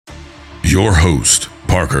Your host,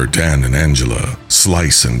 Parker, Dan, and Angela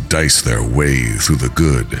slice and dice their way through the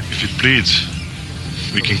good, If it bleeds,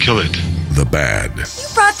 we can kill it. the bad, You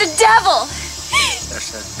brought the devil!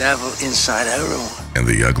 There's a devil inside everyone. and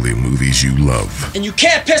the ugly movies you love. And you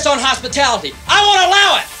can't piss on hospitality. I won't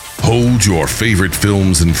allow it! Hold your favorite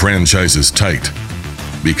films and franchises tight,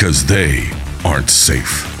 because they aren't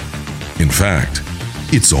safe. In fact,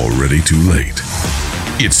 it's already too late.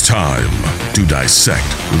 It's time to dissect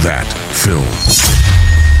that film.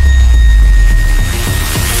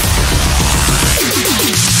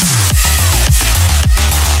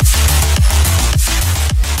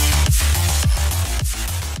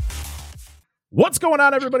 What's going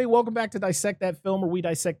on, everybody? Welcome back to Dissect That Film, where we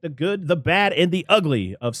dissect the good, the bad, and the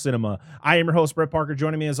ugly of cinema. I am your host, Brett Parker.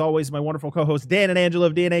 Joining me, as always, my wonderful co-host, Dan and Angela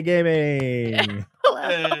of DNA Gaming.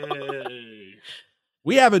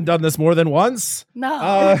 We haven't done this more than once.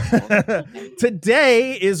 No.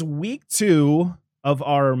 Today is week 2 of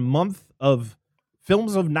our month of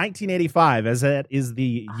films of 1985, as that is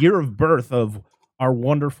the year of birth of our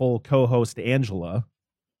wonderful co-host, Angela.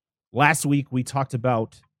 Last week, we talked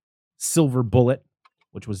about Silver Bullet,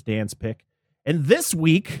 which was Dan's pick. And this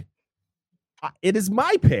week, it is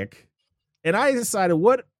my pick. And I decided,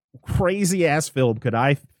 what crazy-ass film could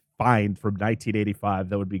I find from 1985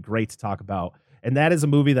 that would be great to talk about? And that is a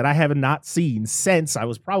movie that I have not seen since I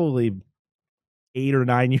was probably 8 or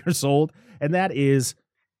 9 years old. And that is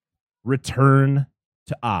Return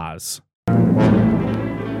to Oz.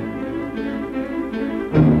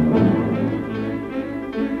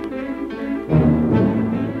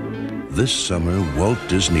 This summer, Walt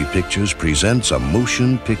Disney Pictures presents a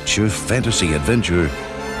motion picture fantasy adventure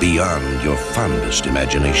beyond your fondest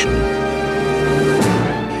imagination.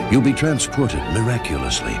 You'll be transported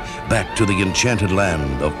miraculously back to the enchanted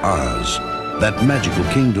land of Oz, that magical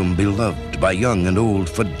kingdom beloved by young and old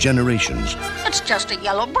for generations. It's just a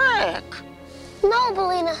yellow brick. No,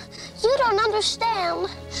 Belina, you don't understand.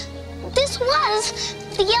 This was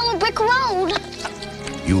the Yellow Brick Road.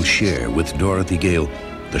 You'll share with Dorothy Gale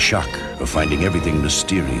the shock of finding everything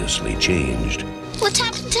mysteriously changed. What's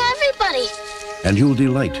happened to everybody? And you'll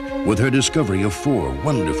delight with her discovery of 4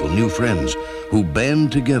 wonderful new friends who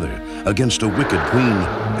band together against a wicked queen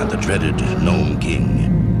and the dreaded Gnome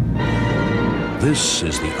King. This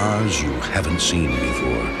is the Oz you haven't seen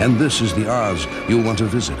before, and this is the Oz you'll want to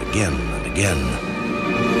visit again and again.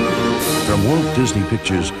 From Walt Disney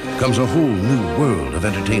Pictures comes a whole new world of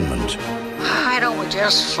entertainment. Why don't we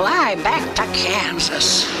just fly back to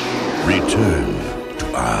Kansas? Return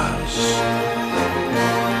to Oz.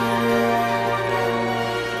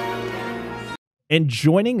 And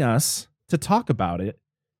joining us to talk about it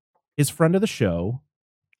is friend of the show,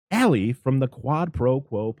 Allie from the Quad Pro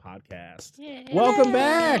Quo podcast. Welcome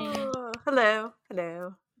back. Hello.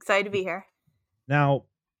 Excited to be here. Now,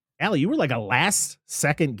 Allie, you were like a last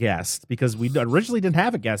second guest because we originally didn't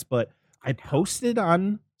have a guest, but I posted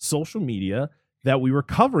on social media that we were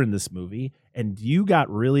covering this movie and you got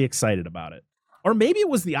really excited about it. Or maybe it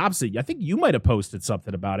was the opposite. I think you might have posted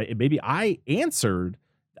something about it and maybe I answered.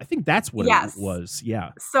 I think that's what it was.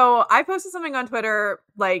 Yeah. So I posted something on Twitter,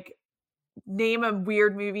 like, name a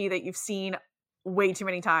weird movie that you've seen way too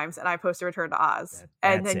many times, and I posted Return to Oz.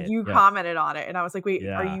 And then you commented on it, and I was like, wait,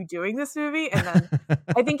 are you doing this movie? And then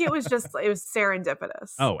I think it was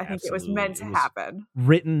serendipitous. Oh, I think it was meant to happen.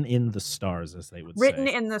 Written in the stars, as they would say. Written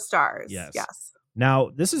in the stars. Yes. Now,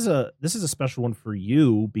 this is a special one for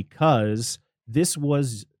you because this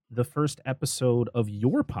was the first episode of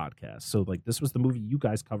your podcast. So, like, this was the movie you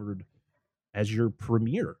guys covered as your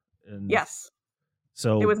premiere. And yes.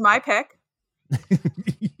 So it was my pick.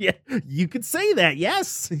 Yeah, you could say that.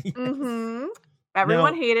 Yes. Mm-hmm.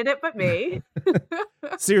 Everyone hated it but me.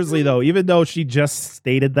 Seriously, though, even though she just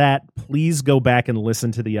stated that, please go back and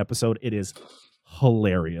listen to the episode. It is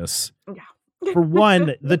hilarious. Yeah. For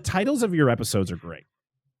one, the titles of your episodes are great.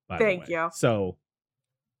 Thank you. So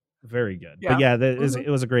very good. Yeah. But yeah, it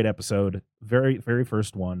was a great episode. Very, very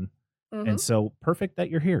first one. Mm-hmm. And so perfect that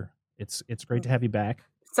you're here. It's great to have you back.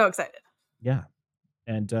 So excited. Yeah.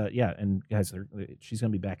 And and guys, she's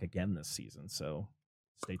going to be back again this season. So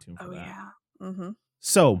stay tuned for that. Yeah. Mm-hmm.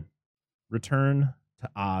 So Return to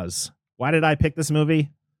Oz. Why did I pick this movie?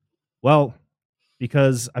 Well,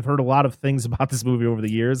 because I've heard a lot of things about this movie over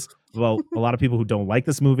the years. Well, a lot of people who don't like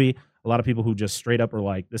this movie, a lot of people who just straight up are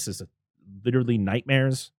like, this is literally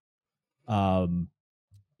nightmares.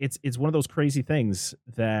 It's one of those crazy things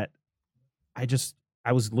that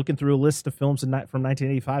I was looking through a list of films from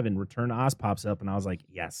 1985 and Return to Oz pops up and I was like,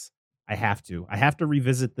 yes, I have to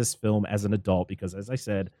revisit this film as an adult because, as I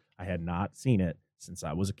said, I had not seen it since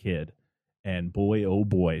I was a kid. And boy, oh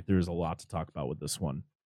boy, there's a lot to talk about with this one.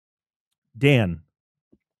 Dan,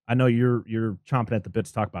 I know you're chomping at the bit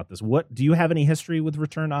to talk about this. What do you have any history with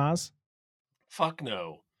Return to Oz? Fuck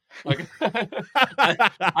no. Like,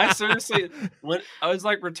 I seriously, when I was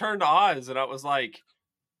like Return to Oz, and I was like,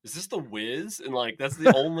 is this The Wiz? And like, that's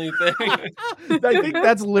the only thing. I think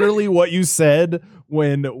that's literally what you said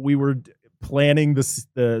when we were planning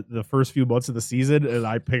the first few months of the season, and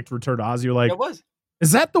I picked Return to Oz. You're like, it was.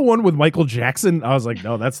 Is that the one with Michael Jackson? I was like,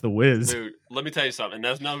 no, that's The Wiz. Dude, let me tell you something.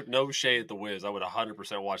 That's no shade at The Wiz. I would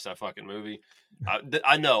 100% watch that fucking movie.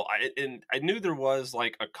 I know. I knew there was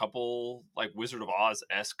like a couple like Wizard of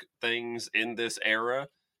Oz-esque things in this era.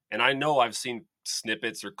 And I know I've seen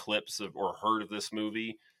snippets or clips of or heard of this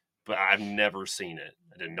movie, but I've never seen it.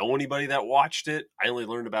 I didn't know anybody that watched it. I only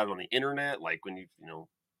learned about it on the internet, like when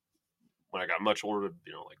when I got much older,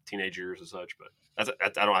 like teenage years and such. But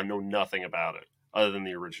I know nothing about it other than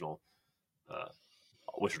the original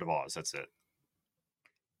Wizard of Oz. That's it.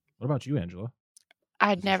 What about you, Angela?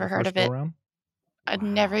 I'd never heard of it. I'd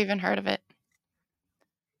never even heard of it.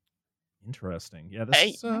 Interesting. Yeah,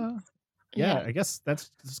 this yeah, I guess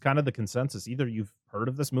that's kind of the consensus. Either you've heard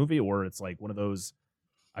of this movie, or it's like one of those,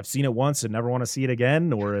 I've seen it once and never want to see it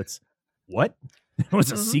again, or it's, what? It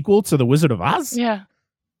was a sequel to The Wizard of Oz? Yeah.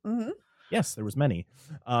 Mm-hmm. Yes, there was many.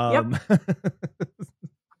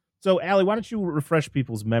 So, Allie, why don't you refresh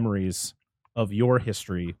people's memories of your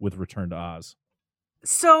history with Return to Oz?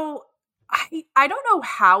 So, I don't know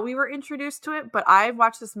how we were introduced to it, but I've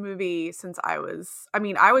watched this movie since I was born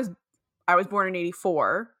in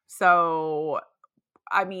 1984. So,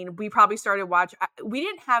 I mean, we probably started watching. We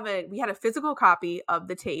had a physical copy of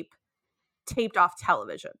the tape taped off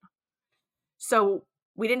television. So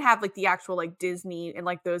we didn't have like the actual like Disney and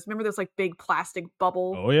like those, remember those like big plastic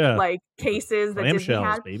bubble like cases that Disney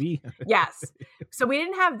had? Baby. Yes. So we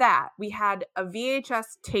didn't have that. We had a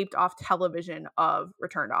VHS taped off television of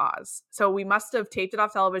Return to Oz. So we must have taped it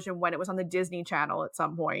off television when it was on the Disney Channel at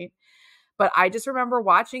some point. But I just remember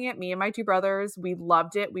watching it, me and my two brothers. We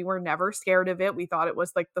loved it. We were never scared of it. We thought it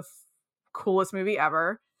was like the coolest movie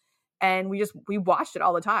ever. And we watched it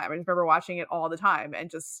all the time. I just remember watching it all the time,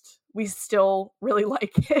 and we still really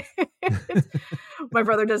like it. My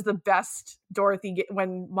brother does the best Dorothy,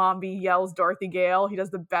 when Mombi yells Dorothy Gale, he does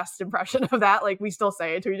the best impression of that. Like, we still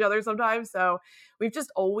say it to each other sometimes. So we've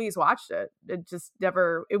just always watched it. It just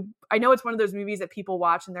never, I know it's one of those movies that people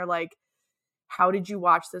watch and they're like, how did you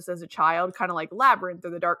watch this as a child? Kind of like Labyrinth or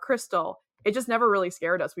The Dark Crystal. It just never really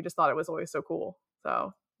scared us. We just thought it was always so cool.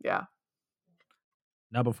 So yeah.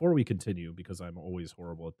 Now, before we continue, because I'm always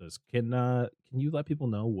horrible at this, can you let people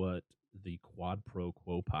know what the Quad Pro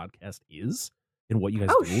Quo podcast is and what you guys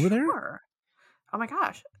do over there? Oh my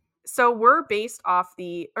gosh. So we're based off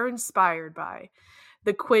or inspired by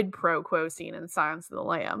the quid pro quo scene in Silence of the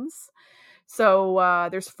Lambs. So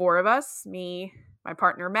there's four of us, me, my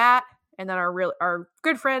partner, Matt, and then our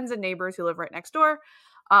good friends and neighbors who live right next door,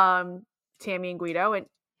 Tammy and Guido. And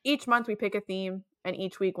each month we pick a theme. And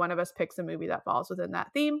each week, one of us picks a movie that falls within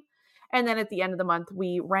that theme. And then at the end of the month,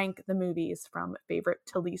 we rank the movies from favorite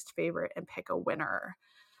to least favorite and pick a winner.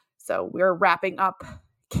 So we're wrapping up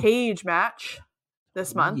Cage Match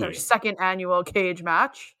this month, our second annual Cage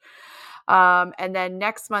Match. And then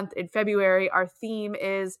next month in February, our theme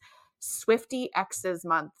is Swiftie X's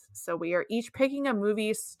month. So we are each picking a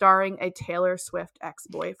movie starring a Taylor Swift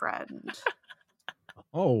ex-boyfriend.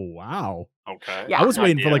 Oh, wow. Okay. Yeah. I was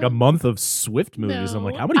waiting for like a month of Swift movies. I'm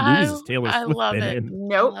like, how many movies has Taylor Swift been in?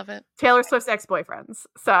 Nope. I love it. Taylor Swift's ex-boyfriends.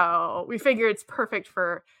 So we figure it's perfect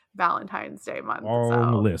for Valentine's Day month.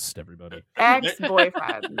 Long list, everybody.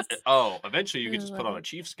 Ex-boyfriends. Eventually you could just put on a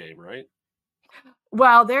Chiefs game, right?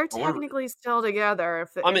 Well, they're technically still together. If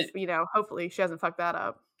hopefully she hasn't fucked that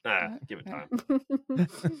up. Give it time.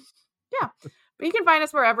 Yeah. But you can find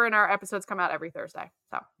us wherever, and our episodes come out every Thursday.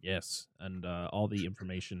 So yes, and all the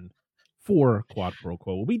information for Quad Pro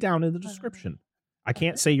Quo will be down in the description. I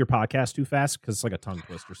can't say your podcast too fast because it's like a tongue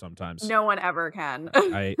twister sometimes. No one ever can.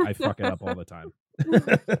 I fuck it up all the time.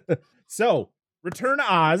 So, Return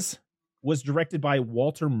to Oz was directed by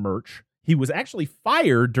Walter Murch. He was actually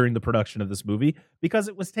fired during the production of this movie because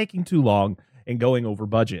it was taking too long and going over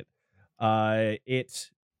budget. The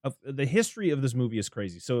history of this movie is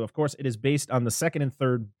crazy. So, of course, it is based on the second and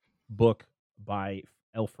third book by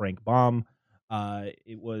L. Frank Baum.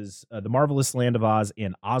 It was The Marvelous Land of Oz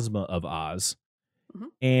and Ozma of Oz. Mm-hmm.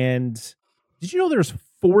 And did you know there's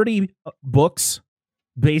 40 books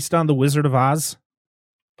based on The Wizard of Oz?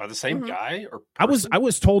 By the same guy? Or I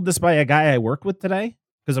was told this by a guy I work with today,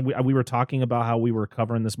 because we were talking about how we were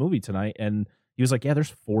covering this movie tonight, and he was like, yeah, there's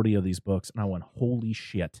 40 of these books. And I went, holy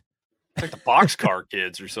shit. It's like the Boxcar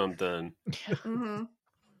Kids or something. Mm-hmm.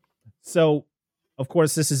 So, of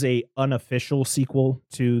course, this is a unofficial sequel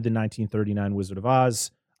to the 1939 Wizard of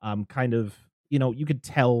Oz. Kind of, you could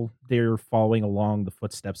tell they're following along the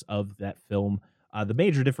footsteps of that film. The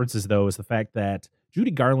major differences, though, is the fact that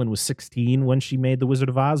Judy Garland was 16 when she made The Wizard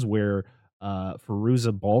of Oz, where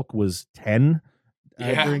Fairuza Balk was 10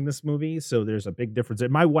 during this movie. So there's a big difference.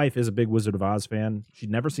 And my wife is a big Wizard of Oz fan. She'd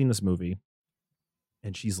never seen this movie.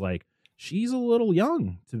 And she's like, she's a little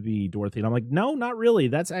young to be Dorothy. And I'm like, no, not really.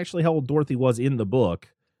 That's actually how old Dorothy was in the book.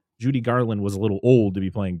 Judy Garland was a little old to be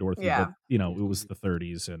playing Dorothy. Yeah. But, it was the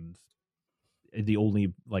 30s. And the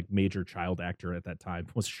only major child actor at that time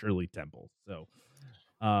was Shirley Temple. So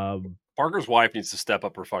Parker's wife needs to step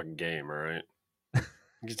up her fucking game, all right?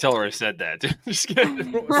 You can tell her I said that. Just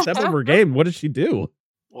kidding. Step up her game. What did she do?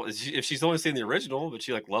 Well, if she's only seen the original, but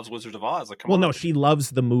she loves Wizard of Oz, come on. Well, no, she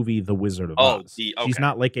loves the movie The Wizard of Oz. Okay. She's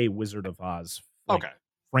not like a Wizard of Oz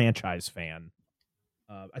franchise fan.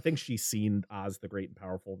 I think she's seen Oz the Great and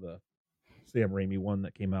Powerful, the Sam Raimi one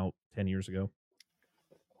that came out 10 years ago.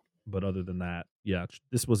 But other than that, yeah,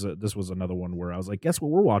 this was another one where I was like, guess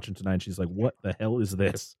what we're watching tonight? And she's like, what the hell is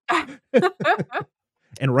this?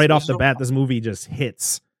 And right off the bat, this movie just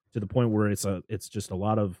hits to the point where it's just a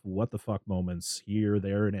lot of what the fuck moments here,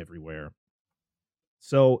 there, and everywhere.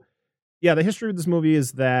 So, yeah, the history of this movie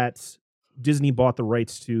is that Disney bought the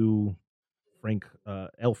rights to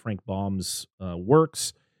L. Frank Baum's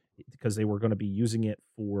works because they were going to be using it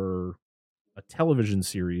for a television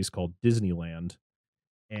series called Disneyland,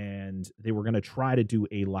 and they were going to try to do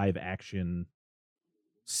a live action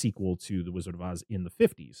sequel to The Wizard of Oz in the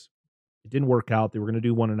 50s. It didn't work out. They were going to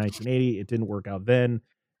do one in 1980. It didn't work out then.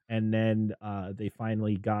 And then they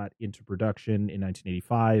finally got into production in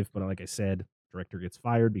 1985. But like I said, director gets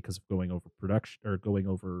fired because of going over production or going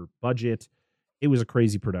over budget. It was a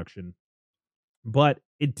crazy production. But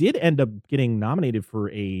it did end up getting nominated for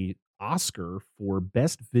an Oscar for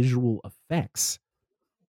Best Visual Effects,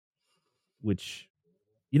 which,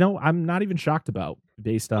 I'm not even shocked about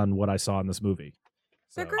based on what I saw in this movie.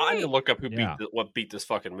 They're So, I need to look up what beat this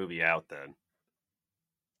fucking movie out then.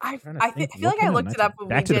 I feel like I looked it up when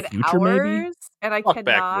we did Future, ours, maybe? and I Fuck cannot.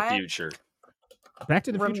 Back to the Future. Back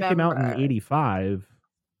to the Future came out in remember. 85,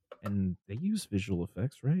 and they used visual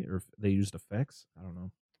effects, right? Or they used effects? I don't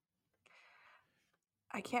know.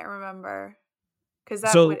 I can't remember because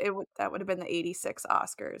that would have been the 86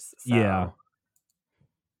 Oscars. So. Yeah.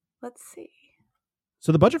 Let's see.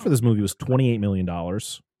 So the budget for this movie was $28 million,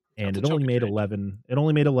 and That's it only made change. 11. It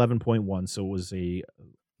only made 11.1, so it was a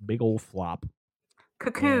big old flop.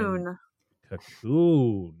 Cocoon.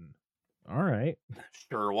 Cocoon. All right.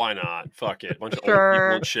 Sure, why not? Fuck it. Bunch of old Sure.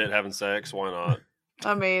 people and shit having sex. Why not?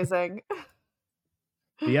 Amazing.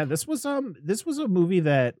 But yeah, this was a movie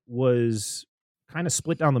that was kind of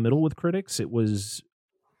split down the middle with critics. It was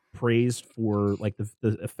praised for like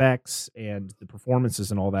the effects and the performances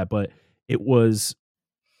and all that, but it was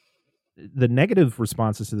the negative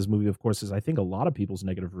responses to this movie, of course, is I think a lot of people's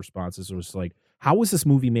negative responses was like, how was this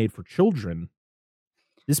movie made for children?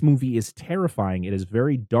 This movie is terrifying. It is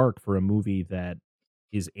very dark for a movie that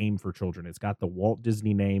is aimed for children. It's got the Walt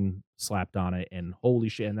Disney name slapped on it, and holy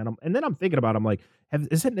shit. And then I'm thinking about it, I'm like,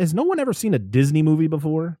 has no one ever seen a Disney movie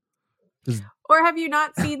before? Or have you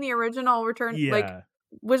not seen the original Return? Yeah. Like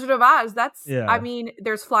Wizard of Oz. That's. Yeah. I mean,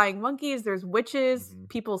 there's flying monkeys. There's witches.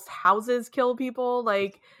 People's houses kill people.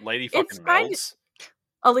 Like Lady fucking it's kind melts.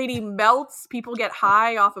 A lady melts. People get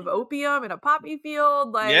high off of opium in a poppy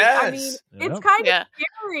field. Like I mean, Yes. it's kind of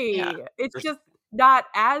scary. Yeah. It's There's- just not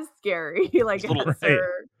as scary. Like There's little-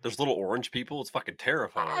 absurd. There's little orange people. It's fucking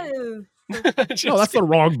terrifying. Yes. No, that's the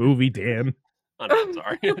wrong movie, Dan. I'm not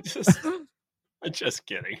sorry. I'm just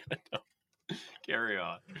kidding. Carry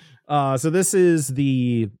on. So this is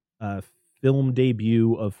the film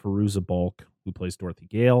debut of Fairuza Balk, who plays Dorothy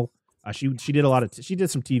Gale. She did a lot of she did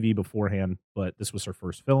some TV beforehand, but this was her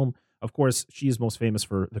first film. Of course, she is most famous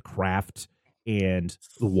for The Craft and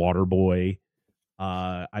The Water Boy.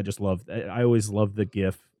 I always love the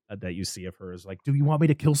GIF that you see of her is like, "Do you want me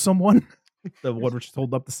to kill someone?" The one where she's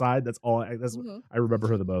holding up the side. That's all. I remember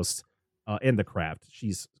her the most. And The Craft.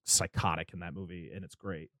 She's psychotic in that movie, and it's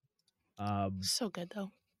great. So good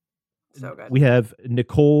though. So good. We have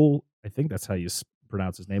Nicole, I think that's how you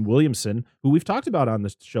pronounce his name, Williamson, who we've talked about on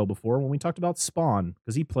this show before when we talked about Spawn,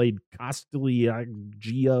 because he played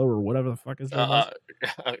Castiglio or whatever the fuck his name was.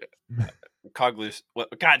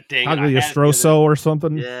 God dang it. Cagliostro or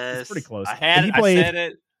something. Yes. It's pretty close. I said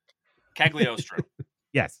it. Cagliostro.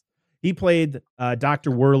 Yes. He played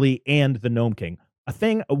Dr. Whirly and the Gnome King.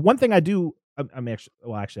 One thing I do, I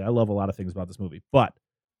love a lot of things about this movie, but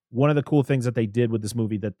one of the cool things that they did with this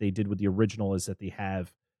movie that they did with the original is that they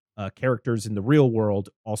have characters in the real world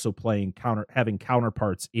also having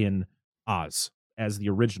counterparts in Oz as the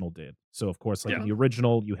original did. So of course, like in the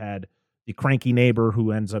original, you had the cranky neighbor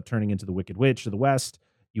who ends up turning into the Wicked Witch to the west.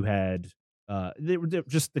 You had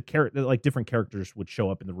just like different characters would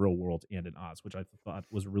show up in the real world and in Oz, which I thought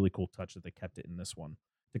was a really cool touch that they kept it in this one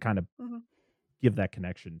to kind of give that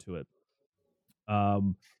connection to it.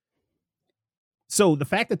 So the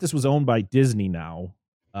fact that this was owned by Disney now,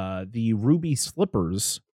 the Ruby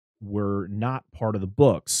Slippers were not part of the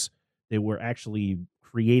books. They were actually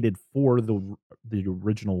created for the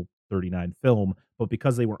original 39 film, but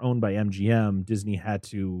because they were owned by MGM, Disney had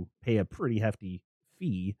to pay a pretty hefty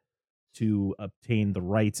fee to obtain the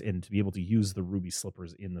rights and to be able to use the Ruby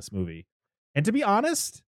Slippers in this movie. And to be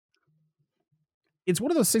honest, it's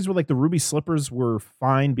one of those things where like the Ruby Slippers were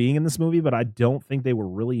fine being in this movie, but I don't think they were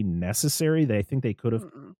really necessary. I think they could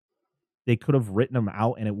have written them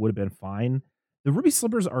out and it would have been fine. The Ruby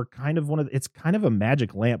Slippers are kind of it's kind of a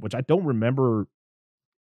magic lamp, which I don't remember.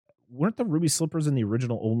 Weren't the Ruby Slippers in the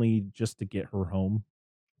original only just to get her home?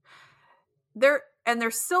 They're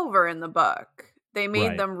silver in the book. They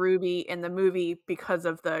made them ruby in the movie because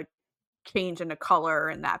of the change into color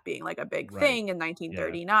and that being like a big thing in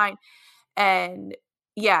 1939. Yeah. And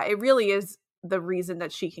yeah, it really is the reason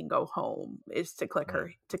that she can go home is to click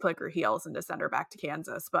her heels and to send her back to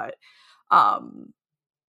Kansas. But I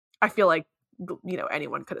feel like, you know,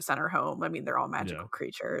 anyone could have sent her home. I mean, they're all magical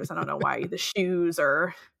creatures. I don't know why the shoes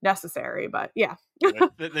are necessary, but yeah.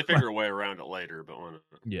 they figure a way around it later, but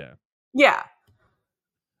yeah.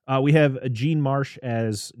 We have Jean Marsh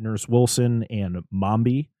as Nurse Wilson and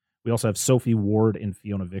Mombi. We also have Sophie Ward and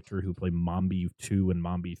Fiona Victor who play Mombi 2 and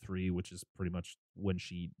Mombi 3, which is pretty much when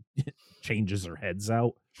she changes her heads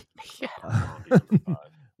out.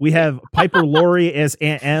 We have Piper Laurie as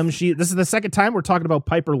Aunt M. This is the second time we're talking about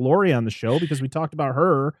Piper Laurie on the show because we talked about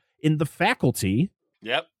her in The Faculty.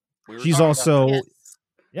 Yep. She's also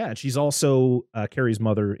Carrie's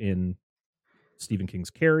mother in Stephen King's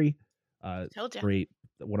Carrie. Great.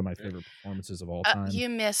 One of my favorite performances of all time. You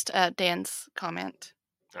missed Dan's comment.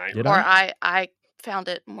 I found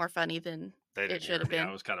it more funny than it should have been.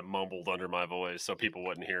 I was kind of mumbled under my voice so people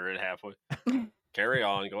wouldn't hear it halfway. Carry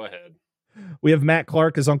on. Go ahead. We have Matt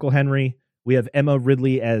Clark as Uncle Henry. We have Emma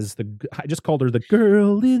Ridley as I just called her the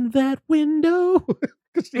girl in that window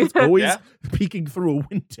because she's always peeking through a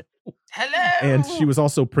window. Hello. And she was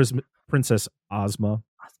also Princess Ozma.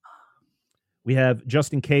 We have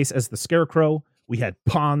Justin Case as the Scarecrow. We had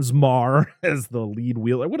Pons Mar as the lead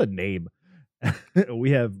wheeler. What a name.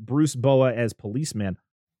 We have Bruce Boa as Policeman.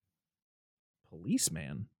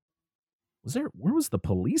 Policeman? Where was the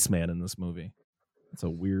policeman in this movie? That's a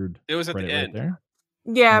weird. It was at the end. Right there.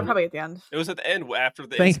 Yeah, probably at the end. It was at the end after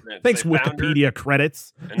the incident. Thanks, Wikipedia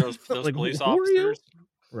credits. And those like, police officers.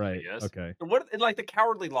 Right. Okay. What like the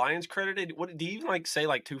Cowardly Lions credited? What did he even like say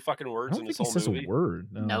like 2 fucking words in this whole movie? A word.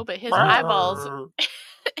 No, but his eyeballs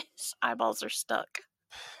are stuck.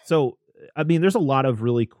 So I mean, there's a lot of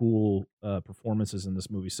really cool performances in this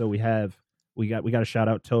movie. So we got to shout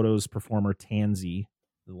out Toto's performer Tansy,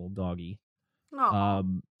 the little doggy.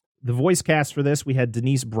 The voice cast for this, we had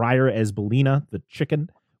Denise Breyer as Belina, the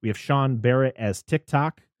chicken. We have Sean Barrett as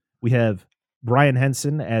TikTok. We have Brian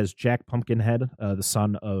Henson as Jack Pumpkinhead, the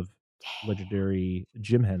son of legendary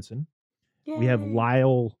Jim Henson. Yay. We have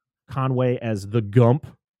Lyle Conway as the Gump.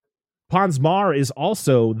 Pons Mar is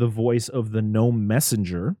also the voice of the Gnome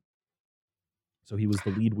Messenger. So he was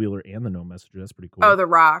the lead wheeler and the Gnome Messenger. That's pretty cool. Oh, the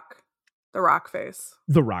rock face.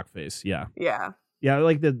 The rock face, yeah. Yeah. Yeah,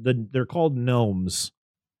 like they're called gnomes.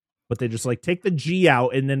 But they just like take the G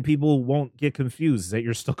out and then people won't get confused that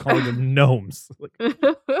you're still calling them gnomes. Like,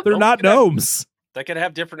 they're not gnomes. That could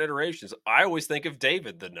have different iterations. I always think of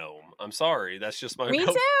David the gnome. I'm sorry. That's just my... Me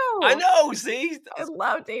too. I know, see? I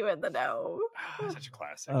love David the gnome. Such a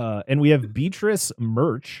classic. And we have Beatrice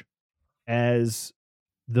Murch as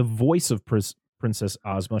the voice of Princess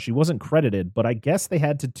Ozma. She wasn't credited, but I guess they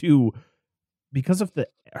had to do... Because of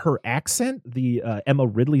her accent, the Emma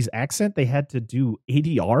Ridley's accent, they had to do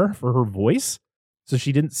ADR for her voice, so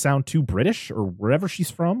she didn't sound too British or wherever she's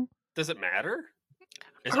from. Does it matter?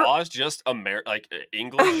 Is Oz just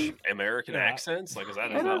English American accents? Like, is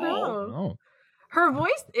that I don't know. No. Her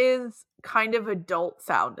voice is kind of adult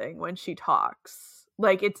sounding when she talks.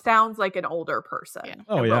 Like, it sounds like an older person. Yeah.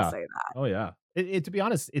 Oh, yeah. Will say that. Oh yeah. To be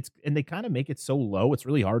honest, and they kind of make it so low, it's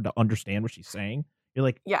really hard to understand what she's saying. You're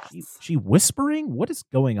like, yes. She whispering? What is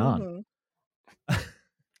going on? Mm-hmm.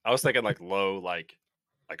 I was thinking like low, like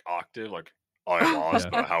octave, like I'm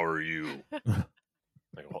Ozma. How are you?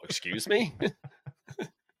 Like, well, excuse me.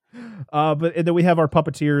 And then we have our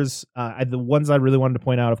puppeteers. The ones I really wanted to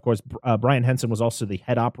point out, of course, Brian Henson was also the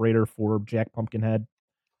head operator for Jack Pumpkinhead.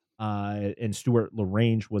 And Stuart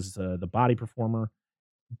LaRange was the body performer.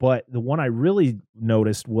 But the one I really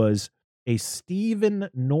noticed was a Stephen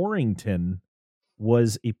Norrington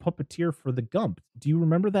was a puppeteer for the Gump. Do you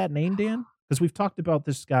remember that name, Dan? Because we've talked about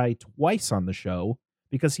this guy twice on the show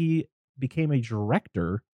because he became a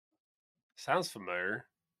director. Sounds familiar.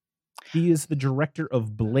 He is the director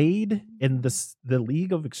of Blade and the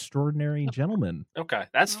League of Extraordinary Gentlemen. Okay,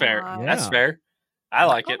 that's fair. Yeah. That's fair. I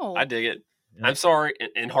like it. I dig it. Yeah. I'm sorry.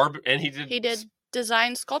 And he did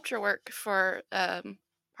design sculpture work for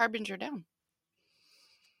Harbinger Down.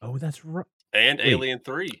 Oh, that's right. And Alien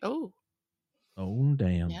 3. Oh,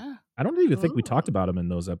 damn. Yeah. I don't even think we talked about him in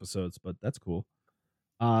those episodes, but that's cool.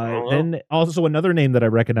 Then also another name that I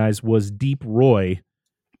recognized was Deep Roy,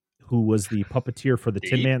 who was the puppeteer for the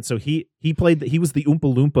Tin Man. So he was the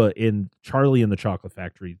Oompa Loompa in Charlie and the Chocolate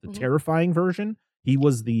Factory, the terrifying version. He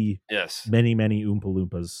was the many Oompa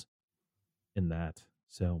Loompas in that.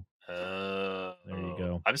 So there you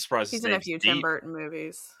go. I'm surprised he's in a few Tim Burton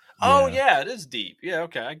movies. Oh yeah, it is Deep. Yeah,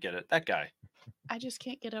 okay, I get it. That guy. I just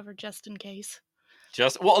can't get over Just in Case.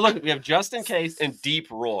 Look, we have Just in Case and Deep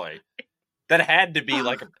Roy. That had to be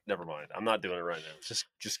like never mind. I'm not doing it right now.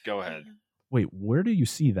 Just go ahead. Wait, where do you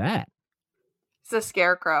see that? It's a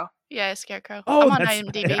Scarecrow. Yeah, a Scarecrow. Oh, I'm on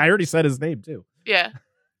IMDb. I already said his name too. Yeah.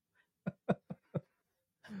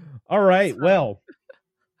 All right. Well,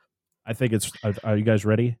 I think it's. Are you guys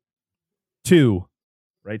ready? 2,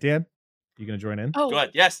 right, Dan? You gonna join in? Oh,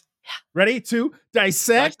 good. Yes. Ready to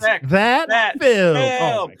dissect that film?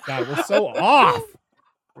 Oh my god, we're so off.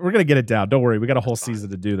 We're gonna get it down. Don't worry, we got a whole season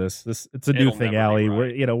to do this. It's a new thing, Allie.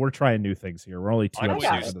 Right. We're trying new things here. We're only 2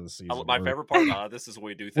 episodes into the season. My favorite part. This is what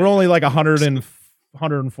we do. We're only like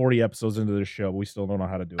 140 episodes into this show. We still don't know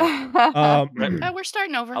how to do it. We're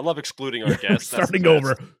starting over. I love excluding our guests. Starting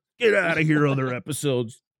over. Get out of here, other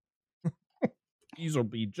episodes. These will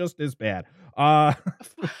be just as bad.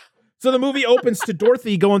 So the movie opens to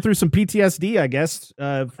Dorothy going through some PTSD, I guess,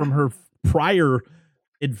 from her prior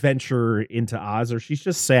adventure into Oz, or she's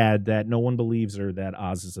just sad that no one believes her that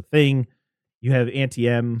Oz is a thing. You have Auntie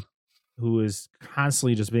M, who is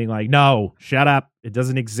constantly just being like, no, shut up. It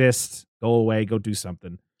doesn't exist. Go away. Go do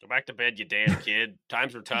something. Go back to bed, you damn kid.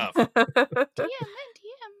 Times are tough.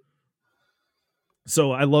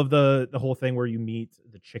 So I love the whole thing where you meet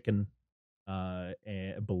the chicken,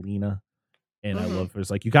 Belina. And I love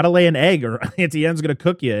it's like, you got to lay an egg or Auntie M's going to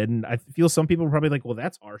cook you. And I feel some people are probably like, well,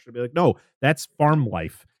 that's harsh. I'd be like, no, that's farm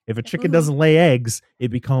life. If a chicken doesn't lay eggs, it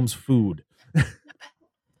becomes food.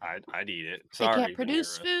 I'd eat it. Sorry, they can't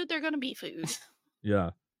produce food. They're going to be food.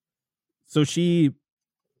 Yeah. So she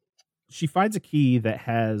finds a key that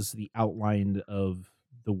has the outline of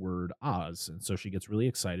the word Oz. And so she gets really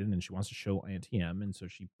excited and she wants to show Auntie M. And so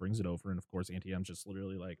she brings it over. And of course, Auntie M's just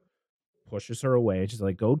literally like, pushes her away. She's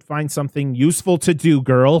like, go find something useful to do,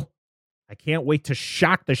 girl. I can't wait to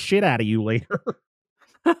shock the shit out of you later.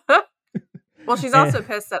 Well, she's also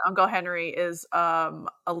pissed that Uncle Henry is a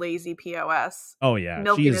lazy POS. Oh, yeah.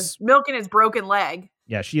 Milking his broken leg.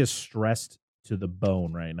 Yeah, she is stressed to the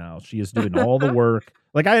bone right now. She is doing all the work.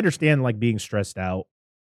 Like, I understand, like, being stressed out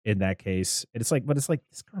in that case. And it's like, but it's like,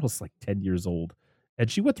 this girl's like 10 years old. And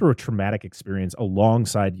she went through a traumatic experience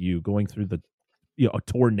alongside you, going through a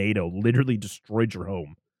tornado literally destroyed your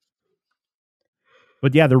home.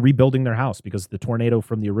 But yeah, they're rebuilding their house because the tornado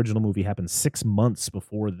from the original movie happened 6 months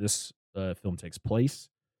before this film takes place.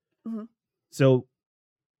 Mm-hmm. So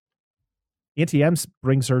Auntie M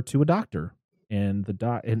brings her to a doctor, and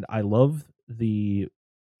and I love the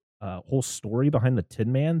whole story behind the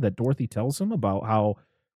Tin Man that Dorothy tells him about how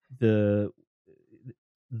the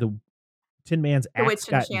Tin Man's axe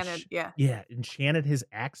got enchanted his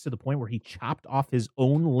axe to the point where he chopped off his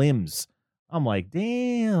own limbs. I'm like,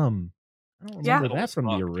 damn. I don't remember that from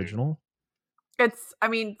the original. It's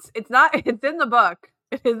not. It's in the book.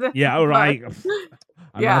 It is in the right.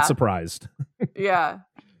 I'm not surprised. Yeah.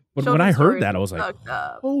 But when I heard that, I was like,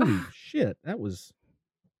 holy shit, that was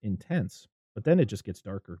intense. But then it just gets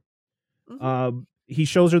darker. Mm-hmm. He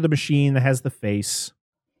shows her the machine that has the face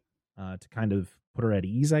to kind of put her at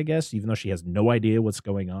ease, I guess, even though she has no idea what's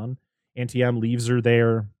going on. Auntie M leaves her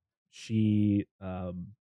there. She,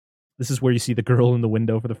 this is where you see the girl in the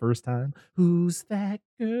window for the first time. Who's that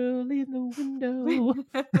girl in the window?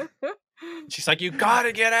 She's like, you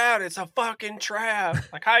gotta get out. It's a fucking trap.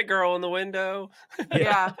 Like, hi, girl in the window.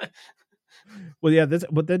 Yeah. Well, yeah,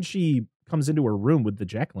 but then she comes into her room with the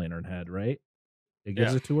jack-o'-lantern head, right? It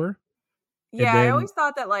gives it to her. Yeah, I always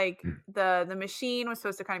thought that, like, the machine was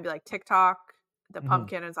supposed to kind of be like TikTok, the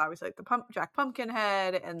pumpkin is obviously like the Jack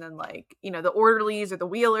Pumpkinhead, and then like, you know, the orderlies or the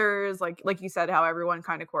wheelers, like you said, how everyone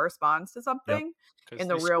kind of corresponds to something in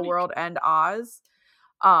the real world and Oz.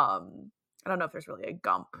 I don't know if there's really a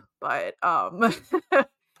Gump, but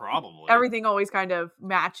probably everything always kind of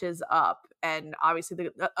matches up, and obviously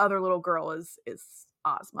the other little girl is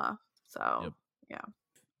Ozma. So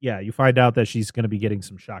yeah, you find out that she's going to be getting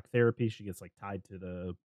some shock therapy. She gets like tied to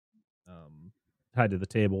the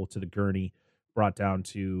table, to the gurney, brought down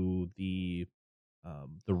to the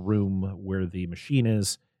room where the machine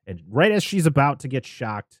is, and right as she's about to get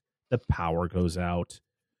shocked, the power goes out.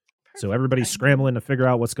 So everybody's scrambling to figure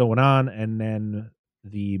out what's going on, and then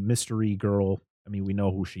the mystery girl, I mean, we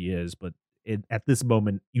know who she is, but at this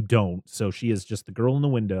moment, you don't. So she is just the girl in the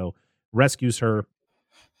window, rescues her,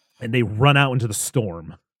 and they run out into the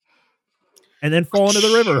storm, and then fall into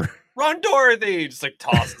the river. Run, Dorothy! Just like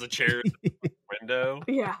tosses the chair in the window.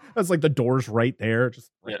 Yeah. That's like the door's right there.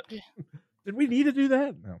 Just like, did we need to do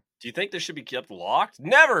that? No. Do you think they should be kept locked?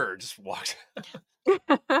 Never! Just walked.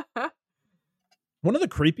 One of the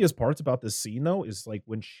creepiest parts about this scene, though, is like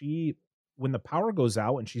when the power goes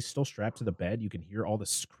out and she's still strapped to the bed, you can hear all the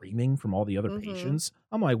screaming from all the other patients.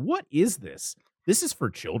 I'm like, what is this? This is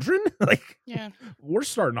for children? Like, we're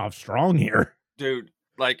starting off strong here. Dude,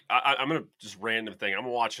 like, I'm going to just random thing. I'm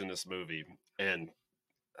watching this movie, and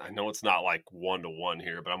I know it's not like 1-to-1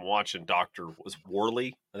 here, but I'm watching Dr.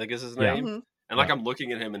 Worley, I think is his name. Mm-hmm. And like, I'm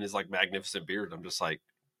looking at him and his like magnificent beard. I'm just like,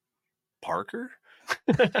 Parker?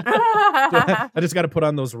 I just got to put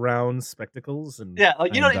on those round spectacles and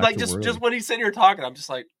like, you know, like just when he's sitting here talking, I'm just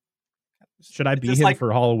like, should I be him like,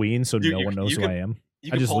 for Halloween so no one knows who I am?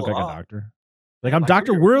 I just look like a doctor. Like, I'm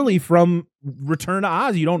Dr. Worley from Return to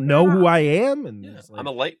Oz. You don't know who I am? And like, I'm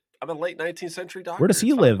a late 19th century doctor. Where does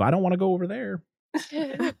he live? I don't want to go over there.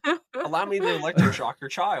 Allow me to electroshock your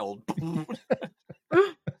child.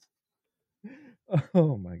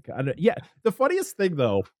 Oh my God. Yeah. The funniest thing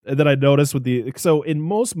though that I noticed so in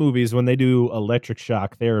most movies when they do electric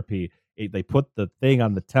shock therapy, they put the thing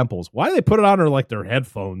on the temples. Why do they put it on like their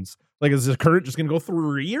headphones? Like, is the current just going to go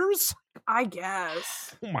through her ears? I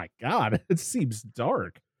guess. Oh my God. It seems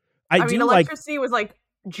dark. I mean, electricity was like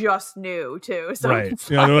just new too. So right.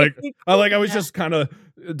 Yeah, like, I was just kind of,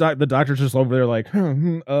 the doctor's just over there like,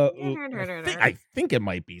 I think it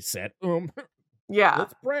might be set. Yeah.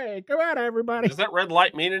 Let's pray. Come on, everybody. Does that red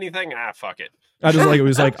light mean anything? Fuck it. I just like it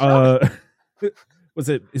was like is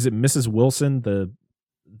it Mrs. Wilson, the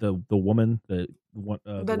woman, the one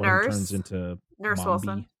nurse who turns into Nurse Mombi?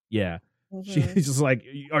 Wilson. Yeah. Mm-hmm. She's just like,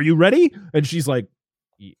 are you ready? And she's like,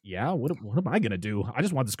 yeah, what am I gonna do? I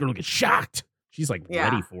just want this girl to get shocked. She's like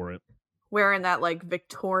ready for it. Wearing that like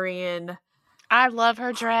Victorian. I love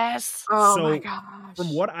her dress. Oh my gosh.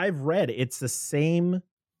 From what I've read, it's the same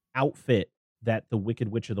outfit that the Wicked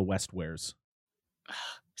Witch of the West wears.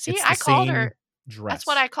 See, I called her dress. That's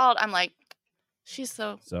what I called. I'm like, she's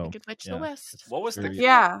the Wicked Witch of the West. What was the?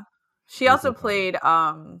 Yeah, she also played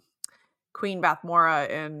Queen Bathmora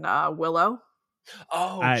in Willow.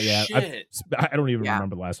 Oh shit! I don't even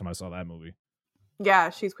remember the last time I saw that movie.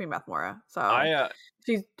 Yeah, she's Queen Bathmora. So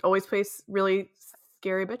she always plays really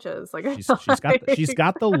scary bitches. Like she's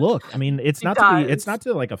got the look. I mean, it's not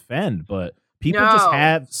to like offend, but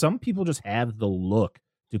some people just have the look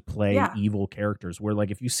to play evil characters where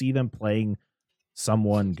like if you see them playing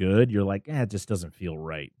someone good, you're like, it just doesn't feel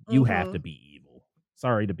right. You have to be evil.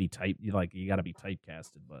 Sorry to be you got to be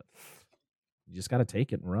typecasted, but you just got to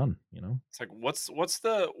take it and run, you know? It's like, what's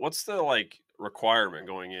the like requirement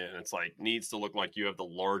going in? It's like, needs to look like you have the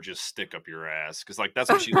largest stick up your ass. Cause like, that's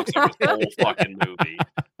what she looks like this whole fucking movie.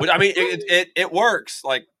 But I mean, it works.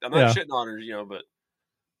 Like, I'm not shitting on her, you know, but.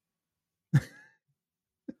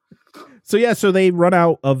 So they run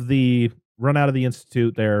out of the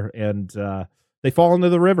institute there, and they fall into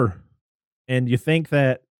the river. And you think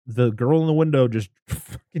that the girl in the window just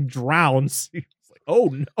fucking drowns. It's like,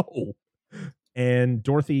 oh no! And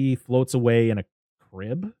Dorothy floats away in a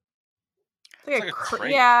crib. It's like a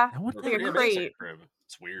crate. Yeah, like a crate.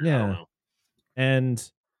 It's weird. Yeah. I don't know.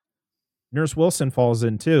 And Nurse Wilson falls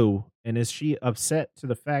in too. And is she upset to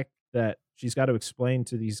the fact that she's got to explain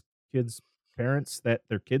to these kids' parents that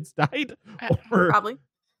their kids died, or probably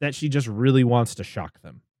that she just really wants to shock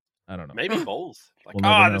them? I don't know. Maybe both.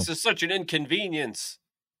 Like, this is such an inconvenience.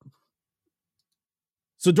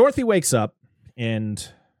 So Dorothy wakes up and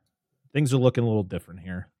things are looking a little different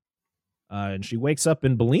here. And she wakes up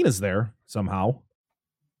and Bellina's there somehow,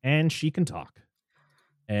 and she can talk.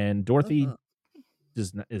 And Dorothy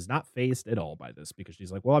is not fazed at all by this because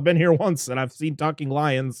she's like, well, I've been here once and I've seen talking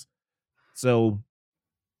lions. So,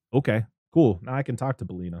 okay. Cool. Now I can talk to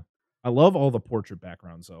Bellina. I love all the portrait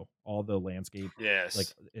backgrounds, though. All the landscape. Yes.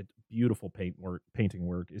 Like, beautiful painting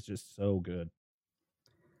work. It's just so good.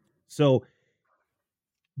 So,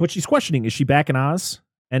 but she's questioning, is she back in Oz?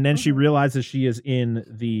 And then she realizes she is in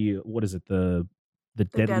the, what is it? The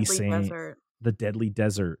deadly sand. Desert. The deadly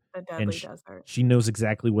desert. The deadly desert. She knows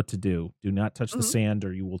exactly what to do. Do not touch the sand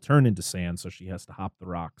or you will turn into sand. So she has to hop the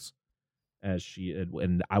rocks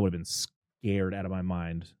and I would have been scared out of my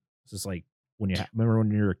mind. It's just like, remember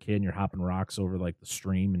when you're a kid and you're hopping rocks over like the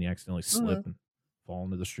stream and you accidentally slip and fall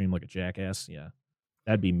into the stream like a jackass? Yeah,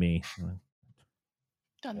 that'd be me.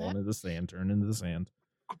 Done fall that. into the sand, turn into the sand.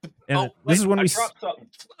 And this is when I we dropped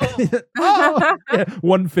something. yeah,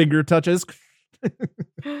 one finger touches.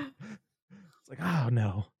 It's like, oh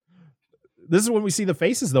no. This is when we see the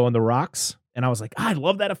faces though on the rocks, and I was like, I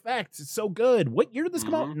love that effect. It's so good. What year did this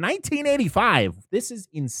come out? 1985. This is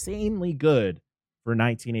insanely good for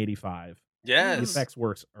 1985. Yes. The effects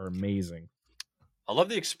works are amazing. I love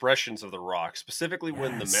the expressions of the rock, specifically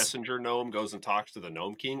when the messenger gnome goes and talks to the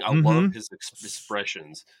Gnome King. I love his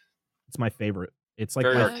expressions. It's my favorite. It's like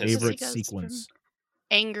Very my artistic. favorite sequence.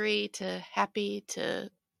 Angry to happy to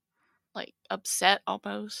like upset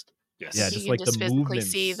almost. Yes. Yeah, You just can like just the physically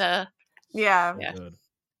movements. see the Yeah. Yeah. Good.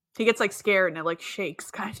 He gets like scared and it like shakes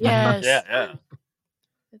kind of. Yes. Yeah.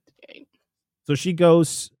 It's great. So she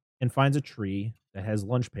goes and finds a tree that has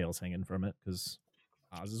lunch pails hanging from it because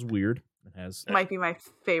Oz is weird. It has Might be my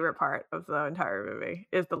favorite part of the entire movie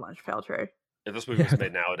is the lunch pail tray. If this movie was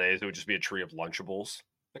made nowadays, it would just be a tree of Lunchables.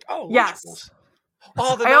 Like, oh, Yes. Lunchables.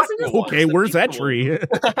 Oh, the I also natural just- ones, okay. the Where's that people tree? ones.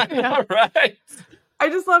 Yeah, right. I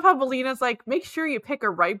just love how Belina's like, make sure you pick a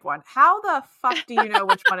ripe one. How the fuck do you know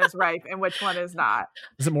which one is ripe and which one is not?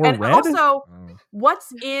 Is it more And red? also, Oh.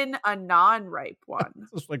 what's in a non-ripe one?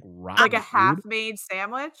 It's just like rotten Like a food. half-made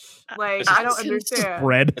sandwich? Like, It's I don't just understand.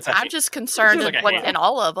 bread. It's a I'm just concerned It's with like a what's ham. in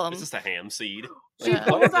all of them. It's just a ham seed. She Like,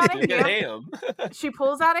 pulls oh, out just a get ham. ham. She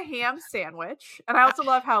pulls out a ham sandwich, and I also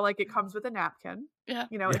love how like it comes with a napkin. Yeah.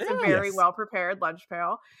 You know, it's a very Yes. well prepared lunch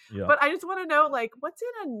pail. Yeah. But I just want to know, like, what's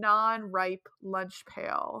in a non-ripe lunch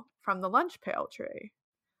pail from the lunch pail tray?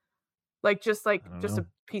 Like just I don't a know.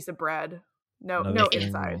 piece of bread. No, Another no thing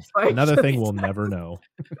insides. we'll- Like, another just thing we'll insides. never know.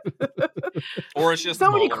 Or it's just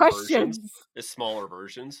So many smaller questions. versions. It's smaller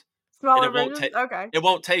versions. Smaller And it won't versions. ta- Okay. It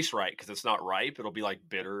won't taste right because it's not ripe. It'll be like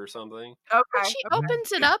bitter or something. Okay. But she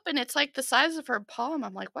opens it up and it's like the size of her palm.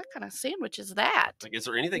 I'm like, what kind of sandwich is that? Like, is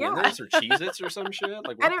there anything in Yeah. this or Cheez-Its or some shit?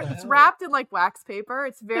 Like, what And the it's hell? wrapped in like wax paper.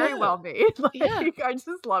 It's very Yeah. well made. Like, Yeah. I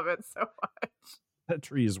just love it so much. That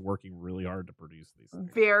tree is working really hard to produce these things.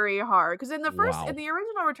 Very hard. Because in the first, Wow. in the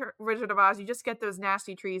original Wizard of Oz, you just get those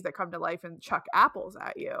nasty trees that come to life and chuck apples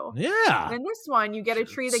at you. Yeah. And in this one, you get a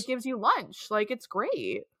tree that Jerks. gives you lunch. Like, it's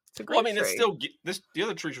great. It's a great Well, I mean, it's tree. still the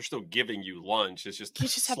other trees are still giving you lunch. It's just You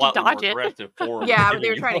just have to slightly dodge more it. aggressive form. Yeah, of but they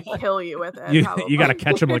were giving trying you to lunch. kill you with it. You probably. got to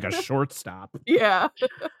catch him like a shortstop. Yeah.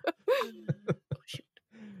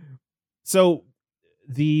 So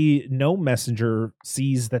the gnome messenger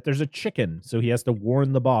sees that there's a chicken, so he has to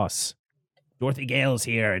warn the boss. Dorothy Gale's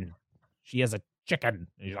here, and she has a chicken.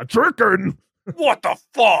 And he's like, chicken! What the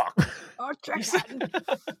fuck? Oh, chicken.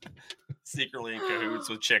 Secretly in cahoots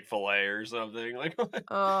with Chick-fil-A or something. Like,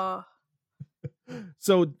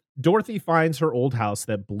 So Dorothy finds her old house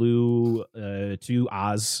that blew to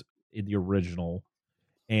Oz in the original.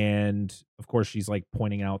 And of course, she's like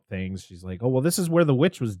pointing out things. She's like, oh, well, this is where the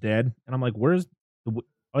witch was dead. And I'm like, where's the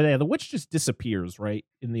oh, yeah, the witch just disappears, right?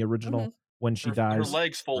 In the original when she her dies.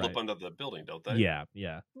 legs fold Right. up under the building, don't they? Yeah,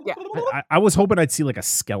 yeah. Yeah. I was hoping I'd see like a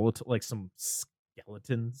skeleton, like some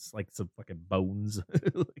skeletons, like some fucking bones.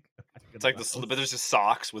 It's like but there's just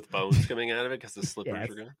socks with bones coming out of it because the slippers Yes.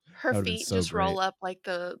 are gone. Her That would've been feet so just roll great. up like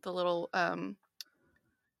the little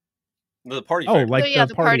The party Oh, favor. like yeah, the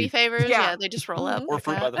the party favors. Yeah. Yeah, they just roll up. or like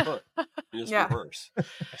fruit by that. the foot. You just Yeah. reverse.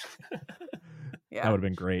 Yeah. That would have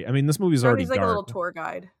been great. I mean, this movie's already Dorothy's like a little dark. tour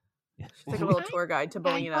guide. She's like a little tour guide to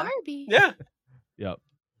Hi, Belina. Barbie. Yeah. Yep.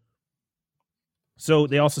 So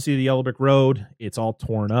they also see the Yellow Brick Road. It's all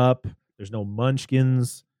torn up. There's no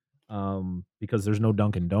Munchkins because there's no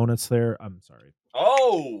Dunkin' Donuts there. I'm sorry,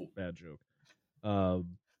 Oh. bad joke. Oh.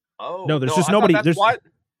 No, there's just I thought nobody- That's there's- why.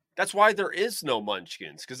 That's why there is no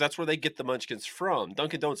Munchkins, because that's where they get the Munchkins from.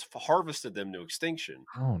 Dunkin' Donuts harvested them to extinction.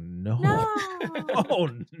 Oh no! No. Oh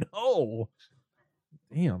no!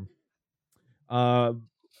 Damn.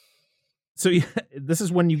 So yeah, this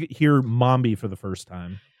is when you hear Mombi for the first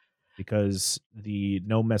time, because the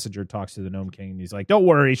gnome messenger talks to the Gnome King, and he's like, "Don't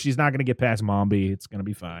worry, she's not going to get past Mombi. It's going to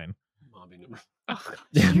be fine." Mommy number. Oh, God.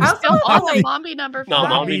 I You're also still on like- the Mombi number No, 5.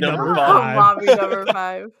 Mombi number Oh, five. mommy number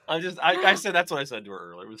 5. I said that's what I said to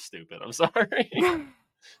her earlier. It was stupid. I'm sorry.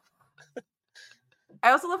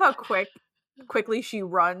 I also love how quickly she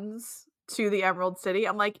runs to the Emerald City.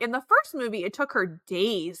 I'm like, in the first movie, it took her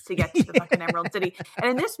days to get to the fucking Emerald City.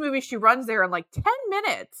 And in this movie, she runs there in like 10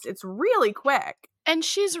 minutes. It's really quick. And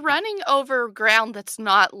she's running over ground that's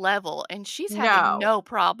not level, and she's having no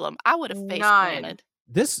problem. I would have face planted.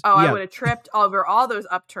 I would have tripped over all those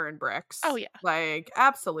upturned bricks. Oh, yeah. Like,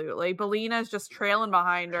 absolutely. Belina's just trailing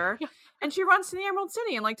behind her. And she runs to the Emerald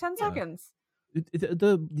City in like 10 seconds.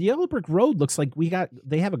 The Yellow Brick Road looks like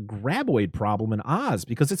they have a graboid problem in Oz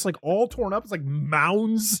because it's like all torn up. It's like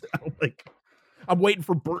mounds. I'm waiting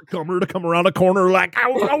for Burt Gummer to come around a corner like,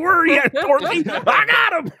 where are you, Dorothy? I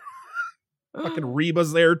got him. Fucking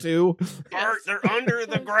Reba's there too. Bart, they're under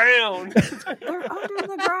the ground. They're under